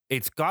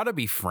 it's got to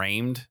be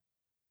framed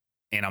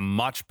in a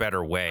much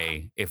better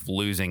way if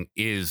losing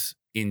is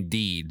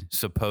indeed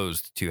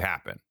supposed to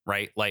happen.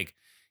 Right. Like,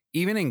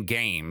 even in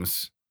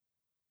games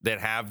that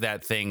have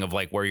that thing of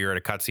like where you're at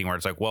a cutscene where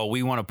it's like, well,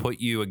 we want to put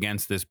you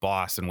against this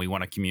boss and we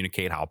want to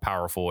communicate how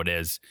powerful it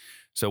is.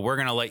 So we're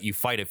going to let you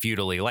fight it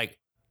futilely. Like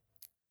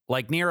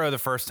Nero, the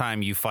first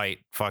time you fight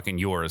fucking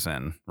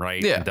Urizen,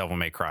 right? Yeah. In Devil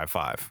May Cry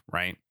 5,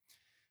 right?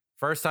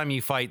 First time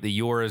you fight the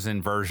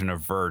Urizen version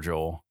of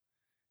Virgil,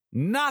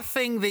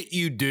 nothing that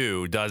you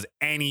do does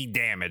any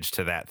damage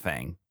to that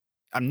thing.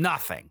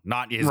 Nothing.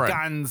 Not his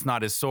guns,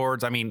 not his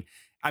swords. I mean,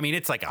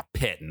 it's like a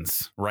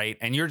pittance, right?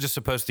 And you're just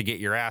supposed to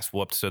get your ass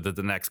whooped so that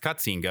the next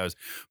cutscene goes.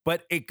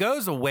 But it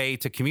goes away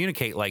to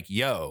communicate like,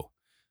 yo,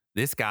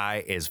 this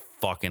guy is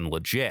fucking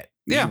legit.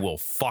 Yeah. He will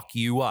fuck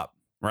you up,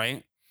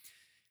 right?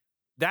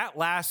 That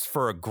lasts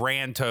for a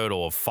grand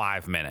total of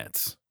 5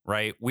 minutes,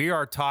 right? We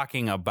are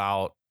talking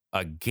about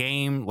a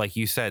game, like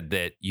you said,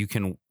 that you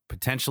can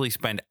potentially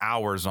spend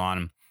hours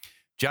on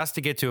just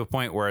to get to a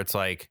point where it's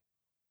like,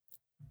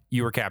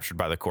 you were captured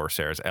by the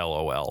Corsairs,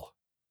 LOL.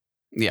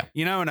 Yeah.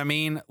 You know what I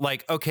mean?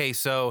 Like, okay,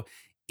 so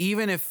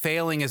even if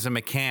failing is a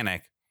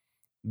mechanic,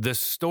 the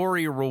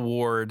story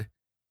reward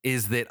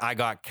is that I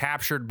got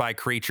captured by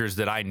creatures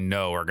that I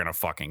know are going to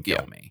fucking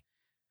kill me.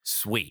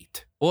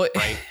 Sweet. Well,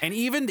 right? And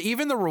even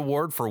the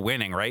reward for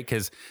winning, right?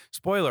 Because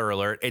spoiler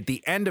alert, at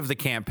the end of the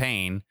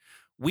campaign,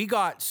 we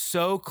got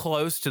so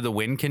close to the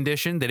win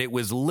condition that it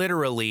was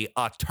literally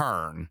a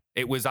turn.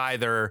 It was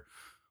either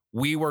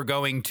we were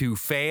going to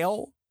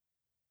fail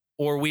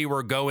or we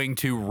were going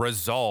to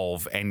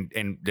resolve and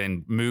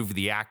move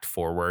the act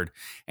forward.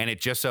 And it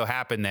just so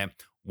happened that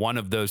one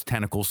of those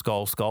tentacle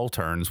skull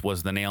turns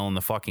was the nail in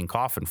the fucking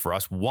coffin for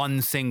us.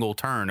 One single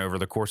turn over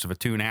the course of a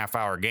 2.5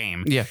 hour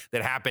game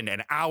that happened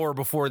an hour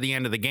before the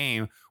end of the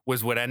game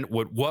was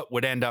what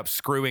would end up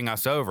screwing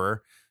us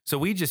over. So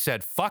we just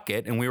said, fuck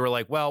it. And we were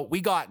like, well,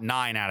 we got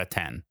 9 out of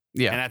 10.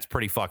 Yeah. And that's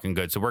pretty fucking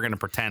good. So we're going to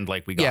pretend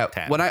like we got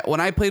 10.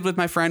 When I played with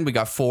my friend, we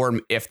got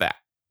 4, if that.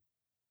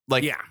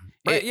 Like,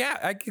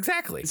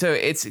 exactly. So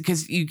it's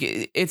because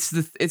it's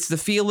the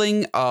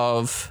feeling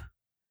of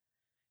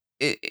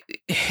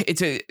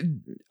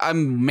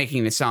I'm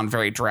making this sound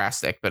very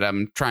drastic, but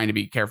I'm trying to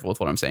be careful with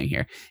what I'm saying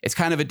here. It's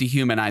kind of a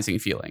dehumanizing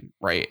feeling,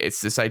 right?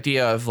 It's this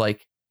idea of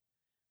like,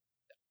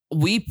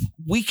 we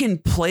can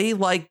play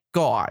like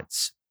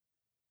gods,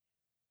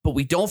 but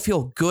we don't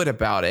feel good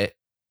about it.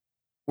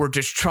 We're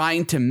just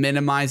trying to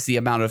minimize the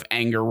amount of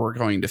anger we're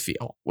going to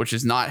feel, which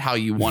is not how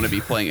you want to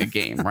be playing a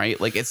game, right?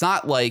 Like, it's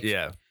not like,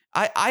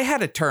 I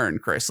had a turn,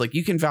 Chris, like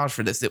you can vouch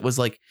for this. It was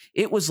like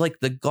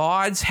the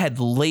gods had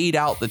laid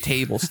out the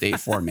table state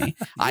for me.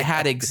 I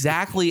had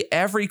exactly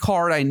every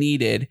card I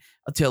needed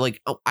to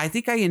like, I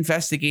think I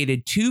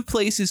investigated 2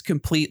 places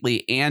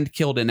completely and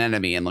killed an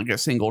enemy in like a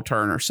single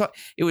turn or so.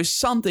 It was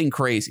something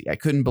crazy. I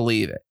couldn't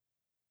believe it.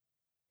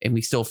 And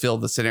we still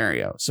filled the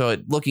scenario. So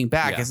looking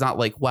back, it's not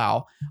like,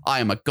 wow, I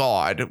am a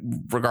god,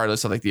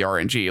 regardless of like the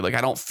RNG. Like,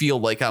 I don't feel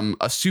like I'm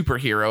a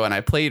superhero and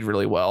I played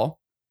really well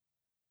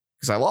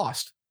because I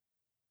lost.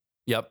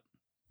 Yep.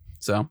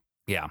 So,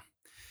 yeah.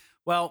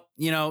 Well,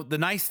 the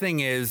nice thing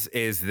is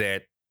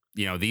that,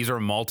 these are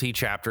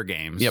multi-chapter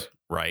games. Yep.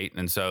 Right.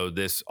 And so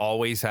this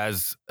always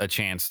has a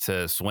chance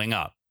to swing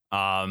up.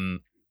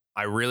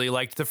 I really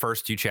liked the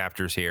first 2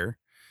 chapters here.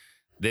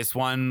 This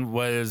one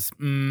was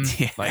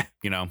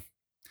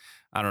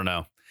I don't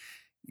know.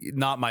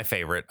 Not my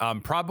favorite.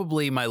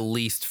 Probably my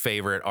least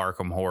favorite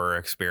Arkham Horror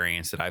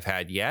experience that I've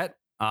had yet.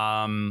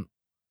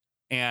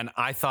 And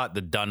I thought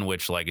the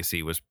Dunwich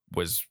Legacy was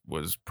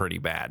pretty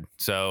bad.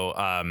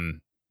 So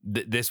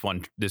this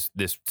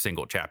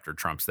single chapter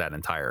trumps that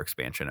entire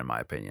expansion, in my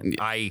opinion.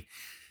 Yeah.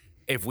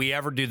 If we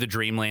ever do the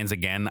Dreamlands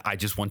again, I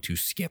just want to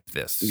skip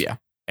this. Yeah.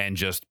 And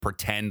just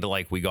pretend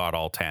like we got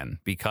all 10,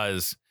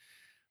 because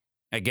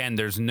again,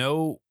 there's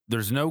no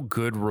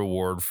good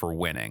reward for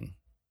winning.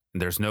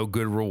 There's no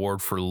good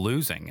reward for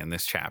losing in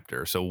this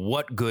chapter. So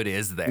what good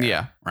is there?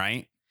 Yeah.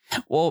 Right.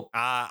 Well,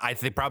 I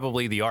think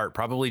probably the art,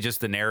 probably just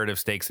the narrative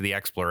stakes of the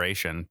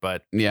exploration.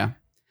 But yeah,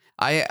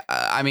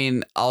 I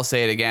mean, I'll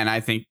say it again.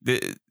 I think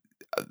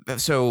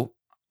so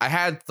I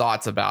had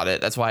thoughts about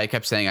it. That's why I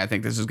kept saying I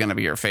think this is going to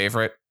be your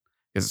favorite,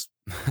 because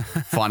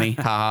funny,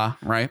 haha,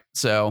 right?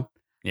 So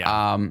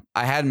I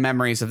had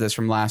memories of this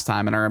from last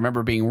time, and I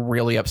remember being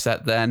really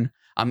upset then.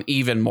 I'm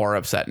even more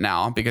upset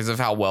now because of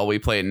how well we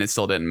played, and it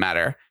still didn't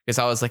matter, because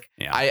I was like,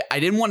 I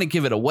didn't want to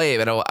give it away,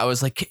 but I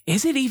was like,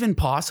 is it even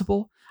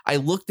possible? I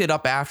looked it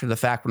up after the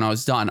fact when I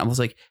was done. I was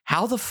like,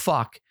 how the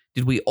fuck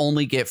did we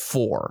only get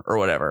 4 or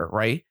whatever,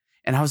 right?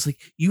 And I was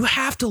like, you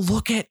have to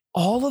look at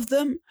all of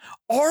them?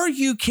 Are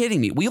you kidding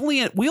me? We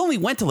only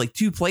went to like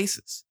 2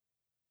 places,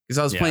 because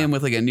I was playing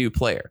with like a new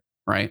player,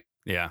 right?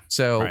 Yeah.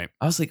 So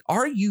I was like,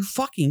 are you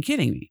fucking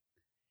kidding me?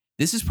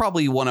 This is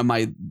probably one of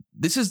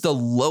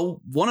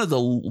the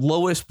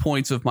lowest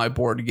points of my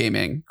board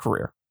gaming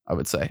career, I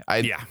would say.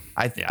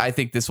 I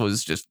think this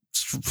was just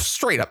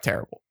straight up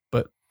terrible.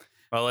 But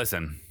well,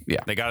 listen,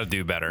 they got to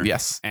do better.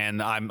 Yes. And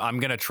I'm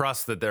going to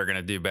trust that they're going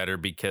to do better,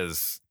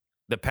 because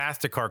the path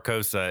to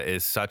Carcosa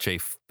is such a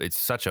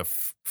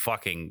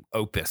fucking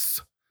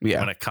opus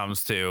when it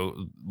comes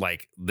to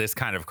like this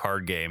kind of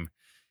card game,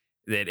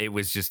 that it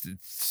was just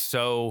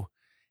so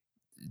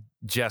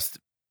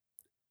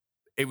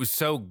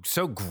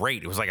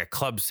great. It was like a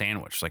club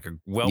sandwich, like a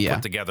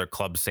put together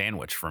club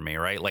sandwich for me,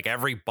 right? Like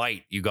every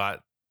bite you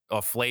got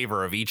a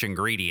flavor of each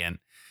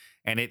ingredient,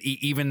 and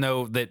even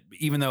though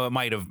it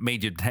might have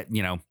made you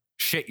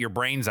shit your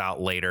brains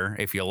out later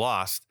if you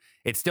lost,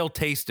 it still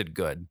tasted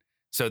good.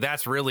 So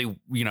that's really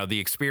the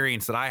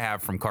experience that I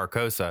have from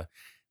Carcosa.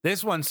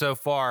 This one so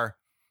far,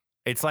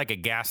 it's like a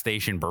gas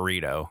station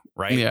burrito,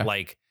 right? Yeah.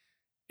 Like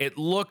it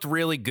looked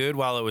really good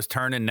while it was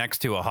turning next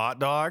to a hot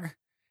dog.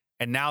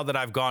 And now that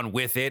I've gone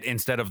with it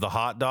instead of the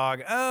hot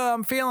dog,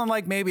 I'm feeling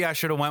like maybe I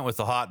should have went with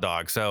the hot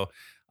dog. So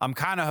I'm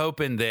kind of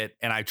hoping that,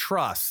 and I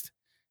trust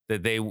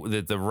that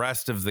the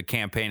rest of the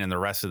campaign and the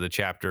rest of the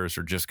chapters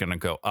are just going to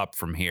go up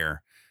from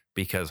here,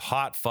 because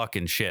hot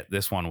fucking shit,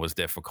 this one was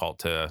difficult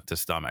to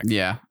stomach.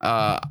 Yeah.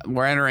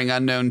 We're entering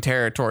unknown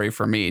territory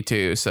for me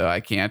too, so I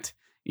can't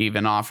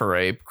even offer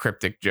a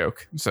cryptic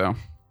joke. So,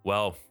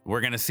 well, we're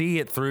going to see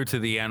it through to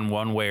the end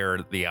one way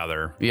or the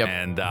other. Yep.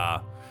 And,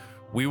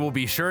 we will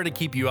be sure to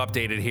keep you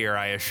updated here.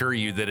 I assure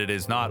you that it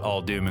is not all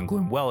doom and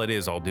gloom. Well, it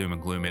is all doom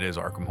and gloom. It is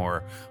Arkham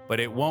Horror, but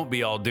it won't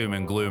be all doom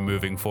and gloom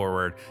moving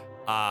forward.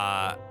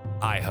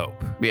 I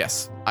hope.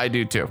 Yes, I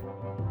do too.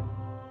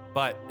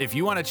 But if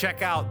you want to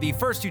check out the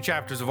first 2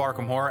 chapters of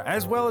Arkham Horror,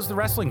 as well as the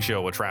wrestling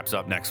show, which wraps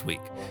up next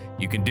week,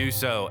 you can do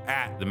so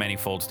at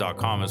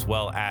themanyfolds.com, as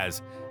well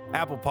as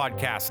Apple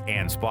Podcasts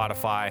and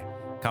Spotify.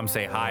 Come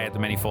say hi at The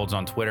Many Folds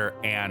on Twitter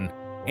and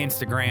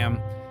Instagram.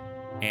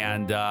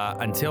 And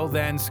until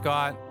then,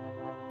 Scott,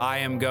 I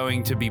am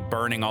going to be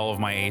burning all of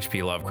my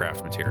HP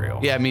Lovecraft material.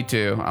 Yeah, me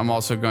too. I'm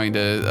also going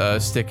to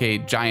stick a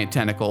giant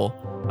tentacle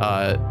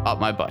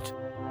up my butt.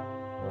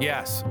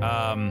 Yes.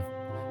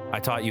 I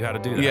taught you how to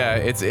do that. Yeah,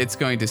 it's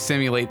going to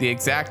simulate the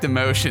exact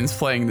emotions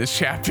playing this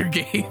chapter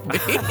game.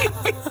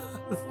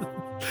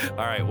 All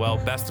right. Well,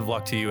 best of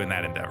luck to you in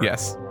that endeavor.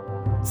 Yes.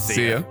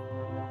 See ya.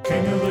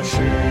 King of the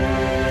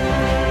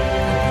Ship.